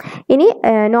പറ്റും. ഇനി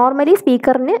നോർമലി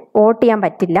സ്പീക്കറിന് വോട്ട് ചെയ്യാൻ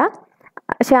പറ്റില്ല.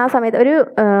 പക്ഷെ ആ സമയത്ത് ഒരു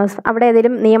അവിടെ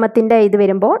ഏതെങ്കിലും നിയമത്തിൻ്റെ ഇത്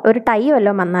വരുമ്പോൾ ഒരു ടൈ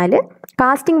വല്ലതും വന്നാൽ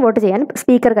കാസ്റ്റിംഗ് വോട്ട് ചെയ്യാൻ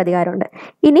സ്പീക്കർക്ക് അധികാരമുണ്ട്.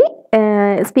 ഇനി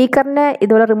സ്പീക്കറിനെ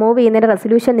ഇതുപോലെ റിമൂവ് ചെയ്യുന്നതിൻ്റെ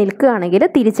റെസൊല്യൂഷൻ നിൽക്കുകയാണെങ്കിൽ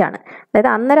തിരിച്ചാണ്. അതായത്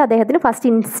അന്നേരം അദ്ദേഹത്തിന് ഫസ്റ്റ്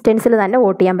ഇൻസ്റ്റൻസിൽ തന്നെ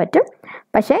വോട്ട് ചെയ്യാൻ പറ്റും.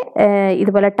 പക്ഷേ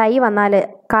ഇതുപോലെ ടൈ വന്നാൽ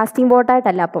കാസ്റ്റിംഗ്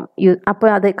വോട്ടായിട്ടല്ല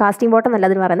അപ്പോൾ അത് കാസ്റ്റിംഗ് വോട്ടെന്നല്ല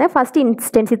അതിന് പറയുന്നത്, ഫസ്റ്റ്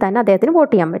ഇൻസ്റ്റൻസിൽ തന്നെ അദ്ദേഹത്തിന്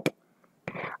വോട്ട് ചെയ്യാൻ പറ്റും.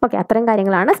 ഓക്കെ, അത്തരം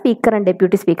കാര്യങ്ങളാണ് സ്പീക്കർ ആൻഡ്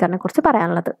ഡെപ്യൂട്ടി സ്പീക്കറിനെ കുറിച്ച്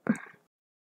പറയാനുള്ളത്.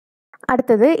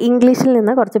 അടുത്തത് ഇംഗ്ലീഷിൽ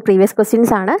നിന്ന് കുറച്ച് പ്രീവിയസ്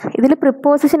ക്വസ്റ്റ്യൻസ് ആണ്. ഇതിൽ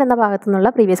പ്രിപ്പോസിഷൻ എന്ന ഭാഗത്തു നിന്നുള്ള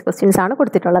പ്രീവിയസ് ക്വസ്റ്റ്യൻസ് ആണ്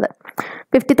കൊടുത്തിട്ടുള്ളത്.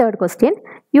 53rd question,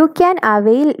 you can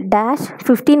avail dash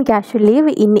 15 casual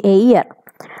leave in A year.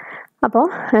 അപ്പോൾ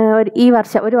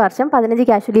ഒരു വർഷം 15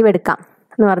 കാഷ്വൽ ലീവ് എടുക്കാം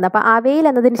എന്ന് പറഞ്ഞത്. അപ്പോൾ അവെയിൽ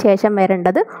എന്നതിന് ശേഷം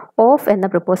വരേണ്ടത് ഓഫ് എന്ന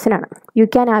പ്രിപ്പോസിഷനാണ്. You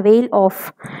can avail of,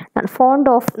 fond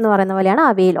of എന്ന് പറയുന്ന പോലെയാണ്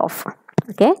അവെയിൽ ഓഫ്.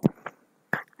 ഓക്കെ,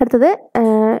 അടുത്തത്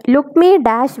look me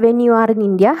dash when you are in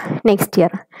India next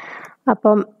year.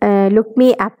 അപ്പം ലുക്ക് മീ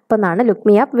അപ്പ് എന്നാണ്, look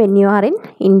me up when you are in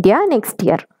India next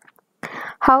year.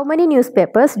 How many news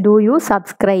papers do you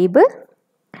subscribe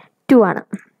to ആണ്.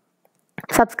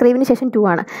 സബ്സ്ക്രൈബിന് ശേഷം 2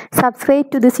 ആണ്. Subscribe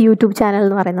to this YouTube channel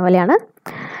എന്ന് പറയുന്ന പോലെയാണ്.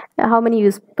 How many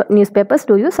news papers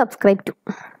do you subscribe to.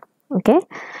 Okay,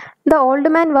 the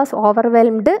old man was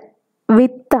overwhelmed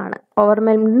വിത്ത് ആണ്.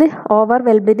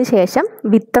 ഓവർവെൽംഡിന് ശേഷം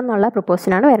വിത്ത് എന്നുള്ള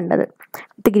പ്രൊപ്പോസിഷനാണ് വരേണ്ടത്.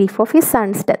 വിത്ത് grief of his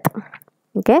sons death.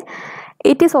 Okay,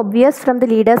 it is obvious from the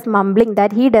leaders മംബ്ലിംഗ്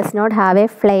that he does not have A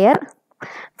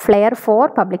flare for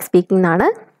public speaking എന്നാണ്.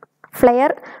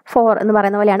 Flare four എന്ന്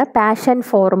പറയുന്ന പോലെയാണ് passion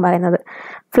ഫോറും പറയുന്നത്.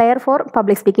 Flare for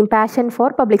public speaking, passion for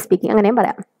public speaking അങ്ങനെയും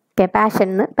പറയാം. Okay,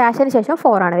 പാഷന് ശേഷം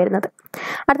 4 ആണ് വരുന്നത്.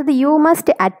 അടുത്തത് you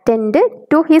must attend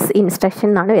to his instruction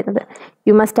എന്നാണ് വരുന്നത്.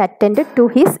 You must attend to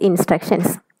his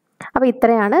instructions. അപ്പോൾ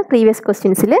ഇത്രയാണ് പ്രീവിയസ്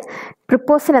ക്വസ്റ്റ്യൻസിൽ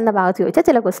പ്രിപ്പോസിഷൻ എന്ന ഭാഗത്ത് ചോദിച്ച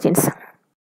ചില ക്വസ്റ്റ്യൻസ്.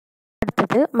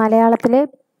 അടുത്തത് മലയാളത്തിലെ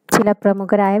ചില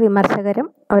പ്രമുഖരായ വിമർശകരും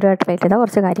അവരുമായിട്ട് റിലേറ്റ് ചെയ്ത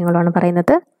കുറച്ച് കാര്യങ്ങളാണ്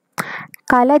പറയുന്നത്.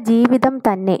 കല ജീവിതം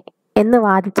തന്നെ എന്ന്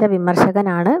വാദിച്ച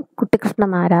വിമർശകനാണ് കുട്ടിക്കൃഷ്ണ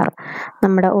മാരാർ.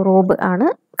 നമ്മുടെ ഉറൂബ് ആണ്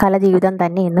കല ജീവിതം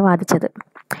തന്നെ എന്ന് വാദിച്ചത്.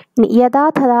 ഇനി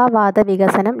യഥാതഥാവാദ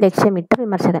വികസനം ലക്ഷ്യമിട്ട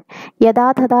വിമർശകൻ.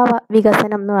 യഥാതഥാ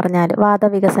വികസനം എന്ന് പറഞ്ഞാൽ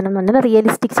വാദവികസനം എന്ന് പറഞ്ഞാൽ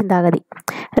റിയലിസ്റ്റിക് ചിന്താഗതി,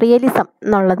 റിയലിസം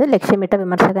എന്നുള്ളത് ലക്ഷ്യമിട്ട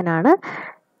വിമർശകനാണ്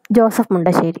ജോസഫ്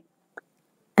മുണ്ടശ്ശേരി.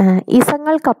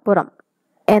 ഇസങ്ങൾക്കപ്പുറം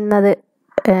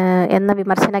എന്ന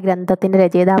വിമർശന ഗ്രന്ഥത്തിൻ്റെ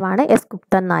രചയിതാവാണ് S.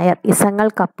 ഗുപ്തൻ നായർ.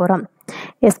 ഇസങ്ങൾക്കപ്പുറം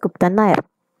എസ് ഗുപ്തൻ നായർ.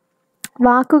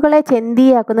 വാക്കുകളെ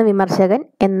ചെന്തിയാക്കുന്ന വിമർശകൻ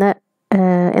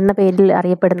എന്ന പേരിൽ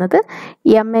അറിയപ്പെടുന്നത്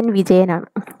എം.എൻ. വിജയനാണ്.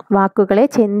 വാക്കുകളെ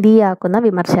ചെന്തിയാക്കുന്ന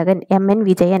വിമർശകൻ എം.എൻ.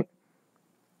 വിജയൻ.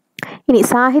 ഇനി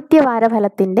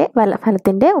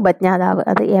ഫലത്തിന്റെ ഉപജ്ഞാതാവ്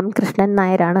അത് എം. കൃഷ്ണൻ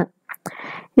നായരാണ്.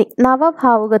 ഇനി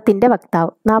നവഭാവുകത്തിന്റെ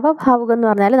വക്താവ്. നവഭാവുകം എന്ന്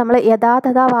പറഞ്ഞാൽ നമ്മൾ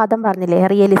യഥാതഥവാദം പറഞ്ഞില്ലേ,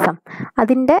 റിയലിസം,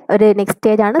 അതിൻ്റെ ഒരു നെക്സ്റ്റ്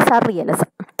സ്റ്റേജാണ് സർറിയലിസം.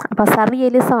 അപ്പോൾ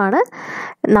സർറിയലിസമാണ്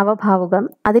നവഭാവുകം.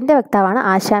 അതിൻ്റെ വക്താവാണ്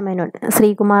ആശാമേനോൻ.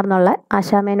 ശ്രീകുമാർ എന്നുള്ള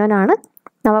ആശാമേനോനാണ്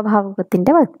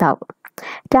നവഭാവുകത്തിൻ്റെ വക്താവ്.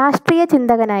 രാഷ്ട്രീയ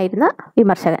ചിന്തകനായിരുന്ന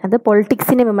വിമർശകൻ, അത്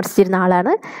പൊളിറ്റിക്സിനെ വിമർശിച്ചിരുന്ന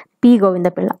ആളാണ് പി.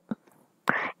 ഗോവിന്ദപിള്ള.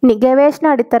 ഇനി ഗവേഷണ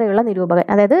അടിത്തറയുള്ള നിരൂപകൻ,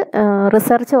 അതായത്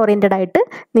റിസർച്ച് ഓറിയൻറ്റഡ് ആയിട്ട്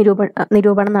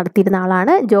നിരൂപണം നടത്തിയിരുന്ന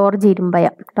ആളാണ്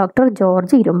ഡോക്ടർ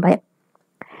ജോർജ് ഇരുമ്പയം.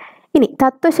 ഇനി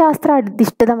തത്വശാസ്ത്ര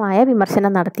അധിഷ്ഠിതമായ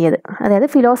വിമർശനം നടത്തിയത്, അതായത്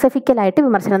ഫിലോസഫിക്കലായിട്ട്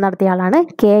വിമർശനം നടത്തിയ ആളാണ്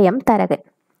കെ.എം. തരകൻ.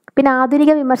 പിന്നെ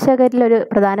ആധുനിക വിമർശകരിലൊരു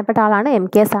പ്രധാനപ്പെട്ട ആളാണ്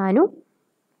എം.കെ. സാനു.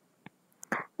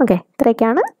 ഓക്കെ,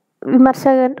 ഇത്രയൊക്കെയാണ്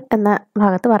വിമർശകൻ എന്ന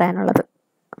ഭാഗത്ത് പറയാനുള്ളത്.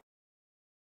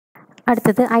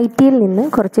 അടുത്തത് IT-യിൽ നിന്ന്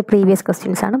കുറച്ച് പ്രീവിയസ്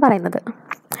ക്വസ്റ്റ്യൻസ് ആണ് പറയുന്നത്.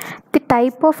 The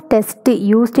type of test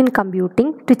used in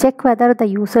computing to check whether the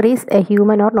user is A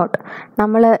human or not.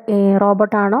 നമ്മൾ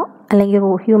റോബോട്ടാണോ അല്ലെങ്കിൽ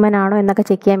ഹ്യൂമൻ ആണോ എന്നൊക്കെ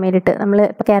ചെക്ക് ചെയ്യാൻ വേണ്ടിയിട്ട് നമ്മൾ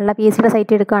ഇപ്പോൾ കേരള PSCയുടെ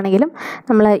സൈറ്റ് എടുക്കുകയാണെങ്കിലും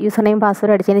നമ്മൾ യൂസർ നെയിം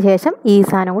പാസ്വേഡ് അടിച്ചതിന് ശേഷം ഈ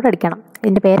സാധനം കൂടെ അടിക്കണം.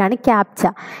 ഇതിൻ്റെ പേരാണ് ക്യാപ്ച.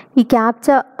 ഈ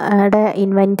ക്യാപ്ചയുടെ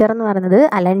ഇൻവെൻറ്റർ എന്ന് പറയുന്നത്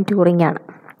അലൻ ട്യൂറിംഗ് ആണ്.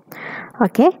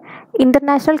 Okay,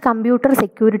 international computer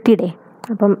security day.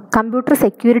 അപ്പം കമ്പ്യൂട്ടർ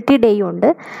സെക്യൂരിറ്റി ഡേയും ഉണ്ട്,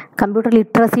 കമ്പ്യൂട്ടർ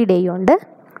ലിറ്ററസി ഡേയും ഉണ്ട്.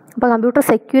 അപ്പോൾ കമ്പ്യൂട്ടർ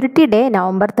സെക്യൂരിറ്റി ഡേ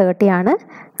November 30 ആണ്,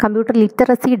 കമ്പ്യൂട്ടർ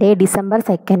ലിറ്ററസി ഡേ December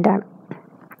 2 ആണ്.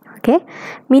 Okay,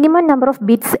 minimum number of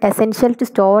bits essential to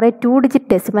store A 2-digit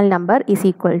decimal number is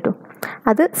equal to,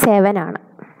 അത് 7 ആണ്.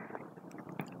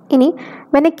 ഇനി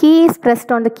when a key is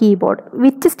pressed on the keyboard,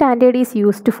 which standard is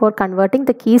used for converting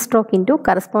the key stroke into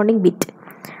corresponding bit?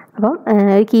 അപ്പം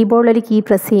കീബോർഡിൽ ഒരു key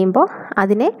press ചെയ്യുമ്പോൾ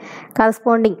അതിനെ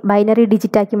corresponding binary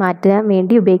ഡിജിറ്റാക്കി മാറ്റാൻ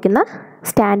വേണ്ടി ഉപയോഗിക്കുന്ന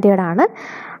സ്റ്റാൻഡേർഡാണ്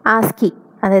ആസ്കി,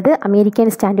 അതായത് American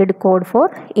standard code for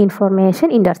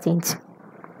information interchange.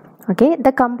 Okay,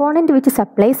 the component which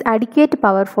supplies adequate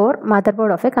power four mother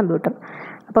board of A computer.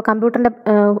 അപ്പോൾ കമ്പ്യൂട്ടറിൻ്റെ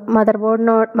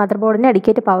മദർ ബോർഡിന്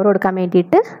അഡിക്വേറ്റ് പവർ കൊടുക്കാൻ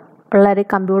വേണ്ടിയിട്ട് ഉള്ള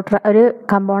ഒരു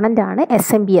കമ്പോണൻ്റാണ്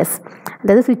SMPS,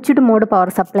 അതായത് സ്വിച്ച്ഡ് മോഡ് പവർ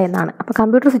സപ്ലൈ എന്നാണ്. അപ്പോൾ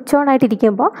കമ്പ്യൂട്ടർ സ്വിച്ച് ഓൺ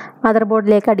ആയിട്ടിരിക്കുമ്പോൾ മദർ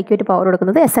ബോർഡിലേക്ക് അഡിക്വേറ്റ് പവർ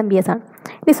കൊടുക്കുന്നത് SMPS ആണ്.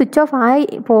 ഇനി സ്വിച്ച് ഓഫ് ആയി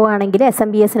പോവുകയാണെങ്കിൽ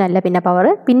SMPSനല്ല പിന്നെ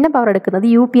പവർ എടുക്കുന്നത്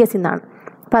UPS എന്നാണ്.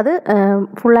 അപ്പോൾ അത്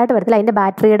ഫുള്ളായിട്ട് വരത്തില്ല, അതിൻ്റെ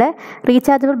ബാറ്ററിയുടെ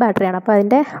റീചാർജബിൾ ബാറ്ററിയാണ്. അപ്പോൾ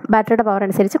അതിൻ്റെ ബാറ്ററിയുടെ പവർ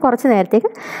അനുസരിച്ച് കുറച്ച്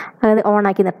നേരത്തേക്ക് അത്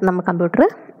ഓണാക്കി നിർത്തും നമ്മൾ കമ്പ്യൂട്ടർ.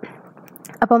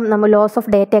 അപ്പം നമ്മൾ ലോസ്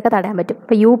ഓഫ് ഡേറ്റയൊക്കെ തടയാൻ പറ്റും.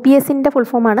 അപ്പോൾ UPSൻ്റെ ഫുൾ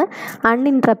ഫോമാണ്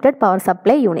uninterrupted power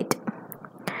supply unit.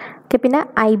 Okay, പിന്നെ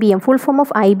IBM, full form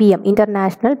of IBM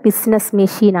international business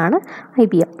മെഷീനാണ്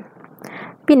IBM.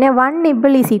 പിന്നെ 1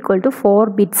 nibble is equal to 4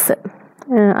 bits,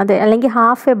 അത് അല്ലെങ്കിൽ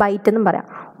ഹാഫ് എ ബൈറ്റ് എന്നും പറയാം.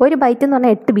 ഒരു ബൈറ്റ് എന്ന്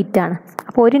പറഞ്ഞാൽ 8 ബിറ്റാണ്.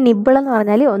 അപ്പോൾ ഒരു നിബിൾ എന്ന്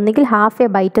പറഞ്ഞാൽ ഒന്നുകിൽ ഹാഫ് എ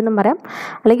ബൈറ്റ് എന്നും പറയാം,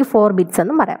 അല്ലെങ്കിൽ 4 bits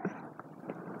എന്നും പറയാം.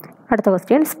 അടുത്ത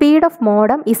question, speed of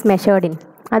modem is measured in,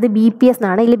 അത് BPS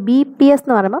എന്നാണ്. ഇതിൽ BPS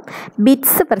എന്ന് പറയുമ്പോൾ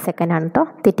ബിറ്റ്സ് പെർ സെക്കൻഡ് ആണ് കേട്ടോ,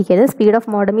 തെറ്റിക്കരുത്. Speed of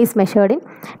modem is measured in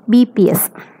BPS.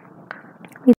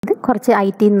 ഇത് കുറച്ച്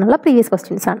IT-യിൽ നിന്നുള്ള പ്രീവിയസ്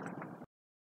ക്വസ്റ്റ്യൻസ് ആണ്.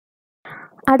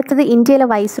 അടുത്തത് ഇന്ത്യയിലെ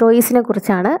വൈസ്രോയിസിനെ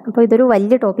കുറിച്ചാണ്. അപ്പോൾ ഇതൊരു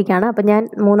വലിയ ടോപ്പിക്കാണ്, അപ്പോൾ ഞാൻ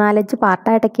 3-4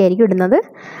 പാർട്ടായിട്ടൊക്കെ ആയിരിക്കും ഇടുന്നത്.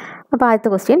 അപ്പോൾ ആദ്യത്തെ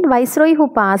question, viceroy who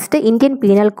passed Indian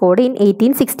penal code in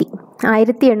 1860.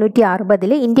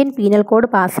 1860 Indian penal code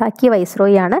പാസ്സാക്കിയ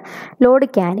വൈസ്രോയിയാണ് ലോർഡ്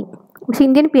കാനിങ്. പക്ഷേ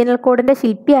ഇന്ത്യൻ പീനൽ കോഡിൻ്റെ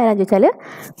ശില്പി ആരാന്ന് ചോദിച്ചാൽ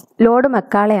ലോർഡ്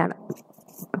മെക്കാളെയാണ്.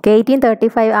 ഓക്കെ,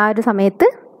 1835 ആ ഒരു സമയത്ത്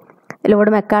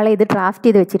ലോർഡ് മെക്കാളെ ഇത് ഡ്രാഫ്റ്റ്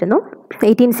ചെയ്ത് വെച്ചിരുന്നു.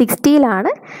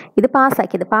 1860 ഇത്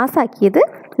പാസ്സാക്കിയത്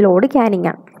ലോർഡ് കാനിങ്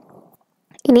ആണ്.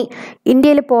 ഇനി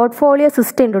ഇന്ത്യയിൽ പോർട്ട്ഫോളിയോ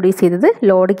സിസ്റ്റം ഇൻട്രൊഡ്യൂസ് ചെയ്തത്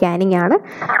ലോർഡ് കാനിങ് ആണ്.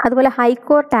 അതുപോലെ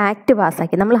ഹൈക്കോർട്ട് ആക്ട്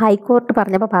പാസ്സാക്കി, നമ്മൾ ഹൈക്കോർട്ട്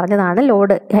പറഞ്ഞതാണ്,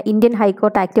 ഇന്ത്യൻ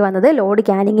ഹൈക്കോർട്ട് ആക്ട് വന്നത് ലോർഡ്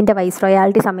കാനിങ്ങിൻ്റെ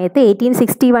വൈസ്രോയാലിറ്റി സമയത്ത്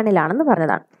 1861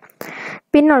 പറഞ്ഞതാണ്.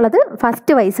 പിന്നുള്ളത്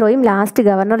first വൈസ്രോയും last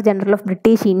governor general of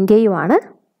British ഇന്ത്യയുമാണ്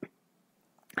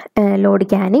Lord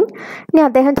Canning. ഇനി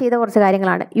അദ്ദേഹം ചെയ്ത കുറച്ച്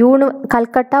കാര്യങ്ങളാണ്,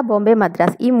 കൽക്കട്ട, ബോംബെ,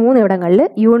 മദ്രാസ് ഈ 3 ഇടങ്ങളിൽ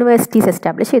യൂണിവേഴ്സിറ്റീസ്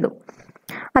എസ്റ്റാബ്ലിഷ് ചെയ്തു.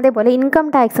 അതേപോലെ ഇൻകം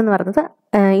ടാക്സ് എന്ന് പറയുന്നത്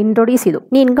ഇൻട്രൊഡ്യൂസ് ചെയ്തു.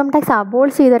 ഇനി ഇൻകം ടാക്സ്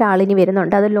അബോളിഷ് ചെയ്ത ഒരാളിനി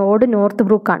വരുന്നുണ്ട്, അത് ലോർഡ് നോർത്ത്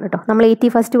ബ്രൂക്ക് ആണ് കേട്ടോ. നമ്മൾ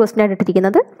 81st ക്വസ്റ്റ്യൻ ആയിട്ട്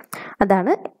ഇട്ടിരിക്കുന്നത്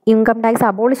അതാണ്. ഇൻകം ടാക്സ്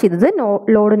അബോളിഷ് ചെയ്തത്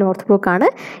ലോർഡ് നോർത്ത് ബ്രൂക്ക് ആണ്,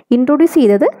 ഇൻട്രൊഡ്യൂസ്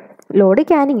ചെയ്തത് ലോർഡ്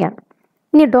കാനിങ് ആണ്.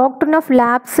 ഇനി ഡോക്ട്രിൻ ഓഫ്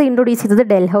ലാബ്സ് ഇൻട്രൊഡ്യൂസ് ചെയ്തത്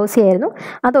ഡൽഹൌസി ആയിരുന്നു,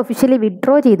 അത് ഒഫീഷ്യലി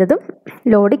വിഡ്രോ ചെയ്തതും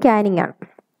ലോർഡ് കാനിങ് ആണ്.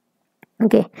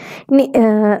 ഓക്കെ, ഇനി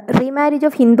റീമാരേജ്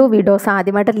ഓഫ് ഹിന്ദു വിഡോസ്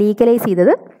ആദ്യമായിട്ട് ലീഗലൈസ്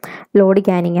ചെയ്തത് ലോർഡ്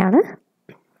കാനിങ് ആണ്.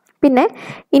 പിന്നെ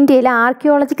ഇന്ത്യയിലെ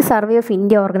archaeological survey of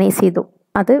India organise ചെയ്തു,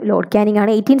 അത് ലോർഡ് കാനിങ്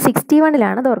ആണ്.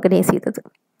 1861 അത് ഓർഗനൈസ് ചെയ്തത്.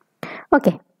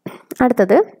 ഓക്കെ,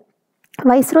 അടുത്തത്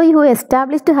viceroy who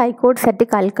established high courts at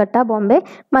Calcutta, Bombay,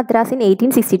 Madras in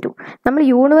 1862. നമ്മൾ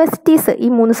യൂണിവേഴ്സിറ്റീസ് ഈ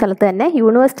 3 സ്ഥലത്ത് തന്നെ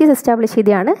യൂണിവേഴ്സിറ്റീസ് എസ്റ്റാബ്ലിഷ്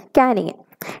ചെയ്തതാണ് കാനിങ്.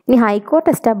 ഇനി ഹൈക്കോർട്ട്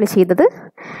എസ്റ്റാബ്ലിഷ് ചെയ്തത്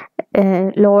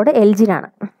ലോർഡ് എൽജിനാണ്.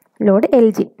 Lord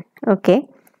Elgin. ഓക്കെ,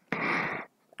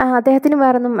 അദ്ദേഹത്തിന്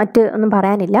വേറൊന്നും ഒന്നും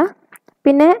പറയാനില്ല.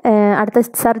 പിന്നെ അടുത്ത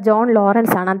സർ ജോൺ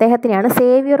ലോറൻസ് ആണ്. അദ്ദേഹത്തിനെയാണ്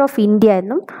സേവിയർ ഓഫ് ഇന്ത്യ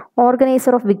എന്നും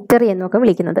ഓർഗനൈസർ ഓഫ് വിക്ടറി എന്നും ഒക്കെ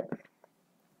വിളിക്കുന്നത്.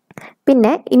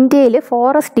 പിന്നെ ഇന്ത്യയിൽ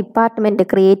ഫോറസ്റ്റ് ഡിപ്പാർട്ട്മെൻറ്റ്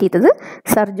ക്രിയേറ്റ് ചെയ്തത്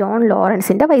സർ ജോൺ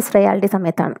ലോറൻസിൻ്റെ വൈസ്രോയാലിറ്റി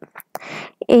സമയത്താണ്.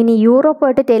 ഇനി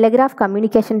യൂറോപ്പായിട്ട് ടെലിഗ്രാഫ്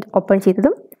കമ്മ്യൂണിക്കേഷൻ ഓപ്പൺ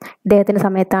ചെയ്തതും ഇദ്ദേഹത്തിൻ്റെ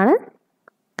സമയത്താണ്.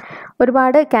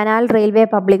 ഒരുപാട് കനാൽ, റെയിൽവേ,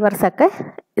 പബ്ലിക് വർക്ക്സ് ഒക്കെ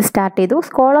സ്റ്റാർട്ട് ചെയ്തു.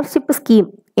 സ്കോളർഷിപ്പ് സ്കീം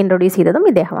ഇൻട്രൊഡ്യൂസ് ചെയ്തതും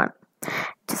ഇദ്ദേഹമാണ്,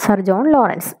 sir John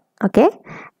Lawrence. Okay,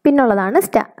 പിന്നുള്ളതാണ്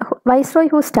viceroy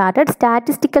who started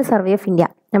statistical survey of India.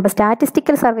 അപ്പോൾ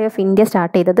statistical survey of India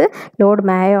start ചെയ്തത് ലോർഡ്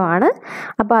മായോ ആണ്.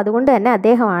 അപ്പോൾ അതുകൊണ്ട് തന്നെ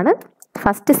അദ്ദേഹമാണ്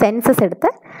ഫസ്റ്റ് സെൻസസ് എടുത്ത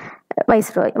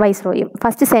വൈസ്രോയും.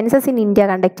 First census in India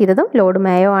conduct ചെയ്തതും ലോർഡ്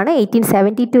മായോ ആണ്.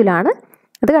 1872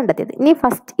 അത് കണ്ടെത്തിയത്. ഇനി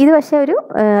ഇത് പക്ഷേ ഒരു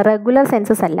റെഗുലർ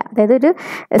സെൻസസ് അല്ല, അതായത് ഒരു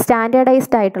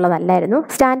സ്റ്റാൻഡേർഡൈസ്ഡ് ആയിട്ടുള്ളതല്ലായിരുന്നു.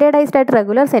 സ്റ്റാൻഡേർഡൈസ്ഡ് ആയിട്ട്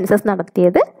റെഗുലർ സെൻസസ്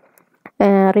നടത്തിയത്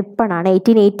റിപ്പണാണ്.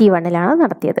 1881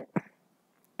 നടത്തിയത്.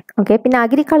 ഓക്കെ, പിന്നെ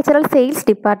അഗ്രികൾച്ചറൽ സെയിൽസ്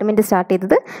ഡിപ്പാർട്ട്മെൻറ്റ് സ്റ്റാർട്ട്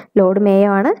ചെയ്തത് ലോർഡ് മേയോ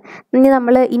ആണ്. ഇനി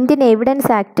നമ്മൾ ഇന്ത്യൻ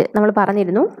എവിഡൻസ് ആക്ട് നമ്മൾ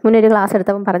പറഞ്ഞിരുന്നു, മുന്നൊരു ക്ലാസ്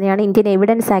എടുത്തപ്പം പറഞ്ഞതാണ് ഇന്ത്യൻ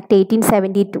എവിഡൻസ് ആക്ട്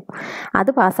 1872. അത്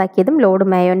പാസ്സാക്കിയതും ലോർഡ്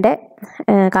മേയോൻ്റെ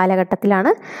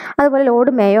കാലഘട്ടത്തിലാണ്. അതുപോലെ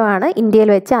ലോർഡ് മേയോ ആണ്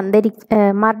ഇന്ത്യയിൽ വെച്ച്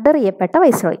മർഡർ ചെയ്യപ്പെട്ട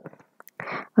വൈസ്രോയി.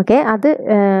 ഓക്കെ,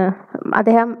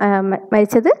 അദ്ദേഹം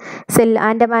മരിച്ചത്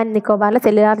ആൻഡമാൻ നിക്കോബാറിലെ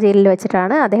സെല്ലുലാർ ജയിലിൽ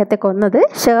വെച്ചിട്ടാണ്. അദ്ദേഹത്തെ കൊന്നത്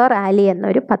ഷേർ ആലി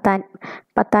എന്നൊരു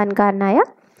പത്താൻകാരനായ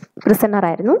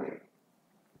പ്രിസണറായിരുന്നു.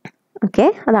 ഓക്കെ,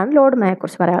 അതാണ് ലോർഡ്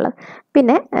മേയെക്കുറിച്ച് പറയാനുള്ളത്.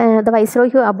 പിന്നെ the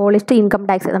viceroy who abolished income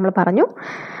tax നമ്മൾ പറഞ്ഞു,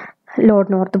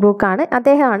 ലോർഡ് നോർത്ത് ബ്രൂക്ക് ആണ്.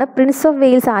 അദ്ദേഹമാണ് പ്രിൻസ് ഓഫ്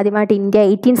വെയിൽസ് ആദ്യമായിട്ട് ഇന്ത്യ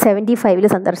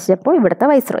 1875 സന്ദർശിച്ചപ്പോൾ ഇവിടുത്തെ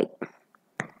വൈസ്രോയ്.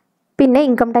 പിന്നെ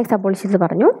ഇൻകം ടാക്സ് അബോളിഷ് ചെയ്ത്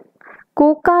പറഞ്ഞു.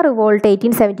 കൂക്ക റിവോൾട്ട്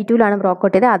 1872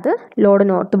 ബ്രോക്കൗട്ട് ചെയ്തത്, അത് ലോർഡ്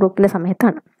നോർത്ത് ബ്രൂക്കിൻ്റെ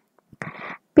സമയത്താണ്.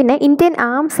 പിന്നെ ഇന്ത്യൻ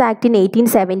ആംസ് ആക്ട് ഇൻ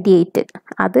 1878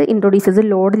 അത് ഇൻട്രൊഡ്യൂസ് ചെയ്തത്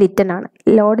ലോർഡ് ലിറ്റൺ ആണ്.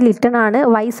 ലോർഡ് ലിറ്റൺ ആണ്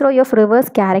വൈസ്രോയ് ഓഫ്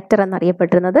റിവേഴ്സ് ക്യാരക്ടർ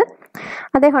എന്നറിയപ്പെട്ടിരുന്നത്.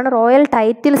 അദ്ദേഹമാണ് റോയൽ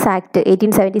ടൈറ്റിൽസ് ആക്ട്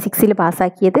 1876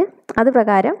 പാസ്സാക്കിയത്. അത്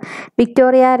പ്രകാരം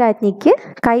വിക്ടോറിയ രാജ്ഞിക്ക്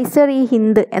കൈസർ ഇ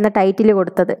ഹിന്ദ് എന്ന ടൈറ്റിൽ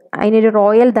കൊടുത്തത്. അതിനൊരു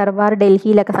റോയൽ ദർബാർ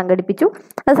ഡൽഹിയിലൊക്കെ സംഘടിപ്പിച്ചു.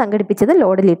 അത് സംഘടിപ്പിച്ചത്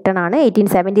ലോർഡ് ലിറ്റൺ ആണ്.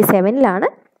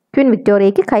 1877 ക്വീൻ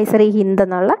വിക്ടോറിയയ്ക്ക് കൈസർ ഇ ഹിന്ദ്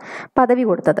എന്നുള്ള പദവി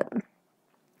കൊടുത്തത്.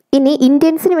 ഇനി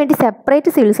ഇന്ത്യൻസിന് വേണ്ടി separate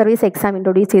civil service exam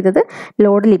introduce ചെയ്തത്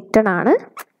ലോർഡ് ലിപ്റ്റൺ ആണ്.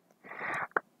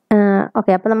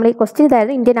 ഓക്കെ, അപ്പോൾ നമ്മൾ ഈ ക്വസ്റ്റ്യൻ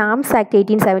ഇതായിരുന്നു. Indian arms act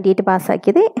 1878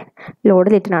 പാസ്സാക്കിയത്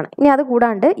Lord Lipton ആണ്. ഇനി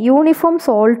അതുകൂടാണ്ട് യൂണിഫോം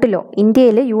സോൾട്ട് ലോ,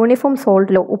 ഇന്ത്യയിൽ യൂണിഫോം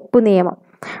സോൾട്ട് ലോ, ഉപ്പ് നിയമം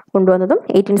കൊണ്ടുവന്നതും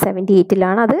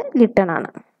 1878 അത് ലിപ്റ്റൺ ആണ്.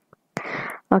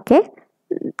 ഓക്കെ,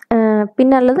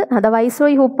 പിന്നുള്ളത് the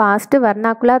viceroy who passed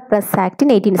vernacular press act in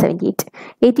 1878.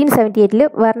 1878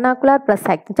 vernacular press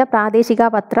act എന്ന് വെച്ചാൽ പ്രാദേശിക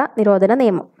പത്ര നിരോധന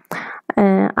നിയമം,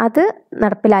 അത്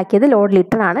നടപ്പിലാക്കിയത് ലോർഡ്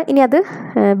ലിപ്റ്റൺ ആണ്. ഇനി അത്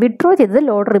വിഡ്രോ ചെയ്തത്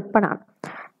ലോർഡ് റിപ്പൺ ആണ്.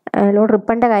 ലോർഡ്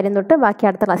റിപ്പണിൻ്റെ കാര്യം തൊട്ട് ബാക്കി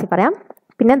അടുത്ത ക്ലാസ്സിൽ പറയാം.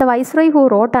 പിന്നെ the viceroy who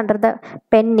rote under the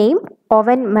pen name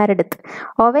oven മെറഡിത്ത്.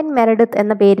 Oven മെറഡിത്ത്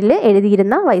എന്ന പേരിൽ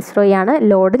എഴുതിയിരുന്ന വൈസ്രോയ് ആണ്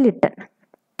ലോർഡ് ലിപ്റ്റൺ.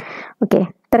 ഓക്കെ,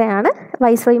 ഇത്രയാണ്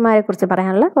വൈസ്രോയിമാരെ കുറിച്ച്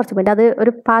പറയാനുള്ള കുറച്ച് പോയിന്റ്. അത്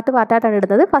ഒരു പാർട്ടായിട്ടാണ്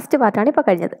ഇടുന്നത്. ഫസ്റ്റ് പാർട്ടാണ് ഇപ്പോൾ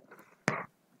കഴിഞ്ഞത്.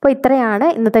 അപ്പോൾ ഇത്രയാണ്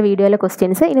ഇന്നത്തെ വീഡിയോയിലെ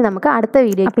ക്വസ്റ്റ്യൻസ്. ഇനി നമുക്ക് അടുത്ത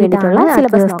വീഡിയോയ്ക്ക്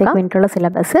വേണ്ടിയിട്ടുള്ള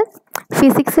സിലബസ്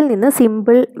ഫിസിക്സിൽ നിന്ന്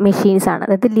സിമ്പിൾ മെഷീൻസ് ആണ്,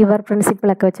 അതായത് ലിവർ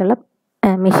പ്രിൻസിപ്പിളൊക്കെ വെച്ചുള്ള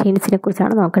മെഷീൻസിനെ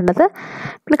കുറിച്ചാണ് നോക്കേണ്ടത്.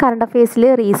 പിന്നെ കറണ്ട് അഫെയർസിൽ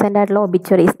റീസെൻ്റ് ആയിട്ടുള്ള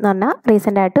ഒബിച്വറീസ് എന്ന് പറഞ്ഞാൽ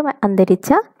റീസെൻ്റായിട്ട്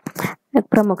അന്തരിച്ച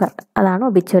പ്രമുഖർ, അതാണ്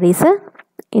ഒബിച്വറീസ്.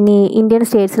 ഇനി ഇന്ത്യൻ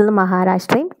സ്റ്റേറ്റ്സിൽ നിന്ന്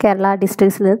മഹാരാഷ്ട്രയും കേരള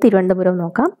ഡിസ്ട്രിക്ട്സിൽ നിന്ന് തിരുവനന്തപുരം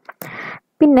നോക്കാം.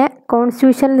 പിന്നെ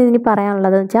കോൺസ്റ്റിറ്റ്യൂഷനിൽ ഇനി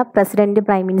പറയാനുള്ളതെന്ന് വെച്ചാൽ പ്രസിഡൻറ്റ്,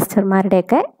 പ്രൈം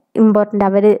മിനിസ്റ്റർമാരുടെയൊക്കെ ഇമ്പോർട്ടൻ്റ്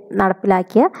അവർ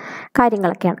നടപ്പിലാക്കിയ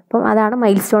കാര്യങ്ങളൊക്കെയാണ്. അപ്പം അതാണ്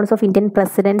mile stones of Indian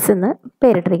precedence എന്ന്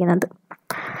പേരിട്ടിരിക്കുന്നത്.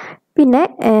 പിന്നെ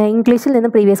ഇംഗ്ലീഷിൽ നിന്ന്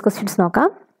പ്രീവിയസ് ക്വസ്റ്റ്യൻസ് നോക്കാം.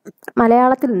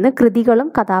 മലയാളത്തിൽ നിന്ന് കൃതികളും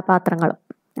കഥാപാത്രങ്ങളും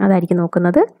അതായിരിക്കും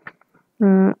നോക്കുന്നത്.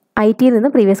 IT നിന്ന്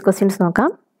പ്രീവിയസ് ക്വസ്റ്റ്യൻസ് നോക്കാം.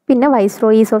 പിന്നെ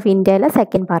വൈസ്രോയീസ് ഓഫ് ഇന്ത്യയിലെ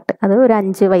സെക്കൻഡ് പാർട്ട്, അത് ഒരു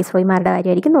 5 വൈസ്രോയിമാരുടെ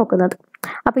കാര്യമായിരിക്കും നോക്കുന്നത്.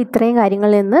 അപ്പോൾ ഇത്രയും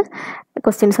കാര്യങ്ങളിൽ നിന്ന്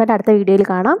ക്വസ്റ്റ്യൻസായിട്ട് അടുത്ത വീഡിയോയിൽ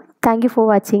കാണാം. Thank you for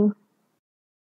watching.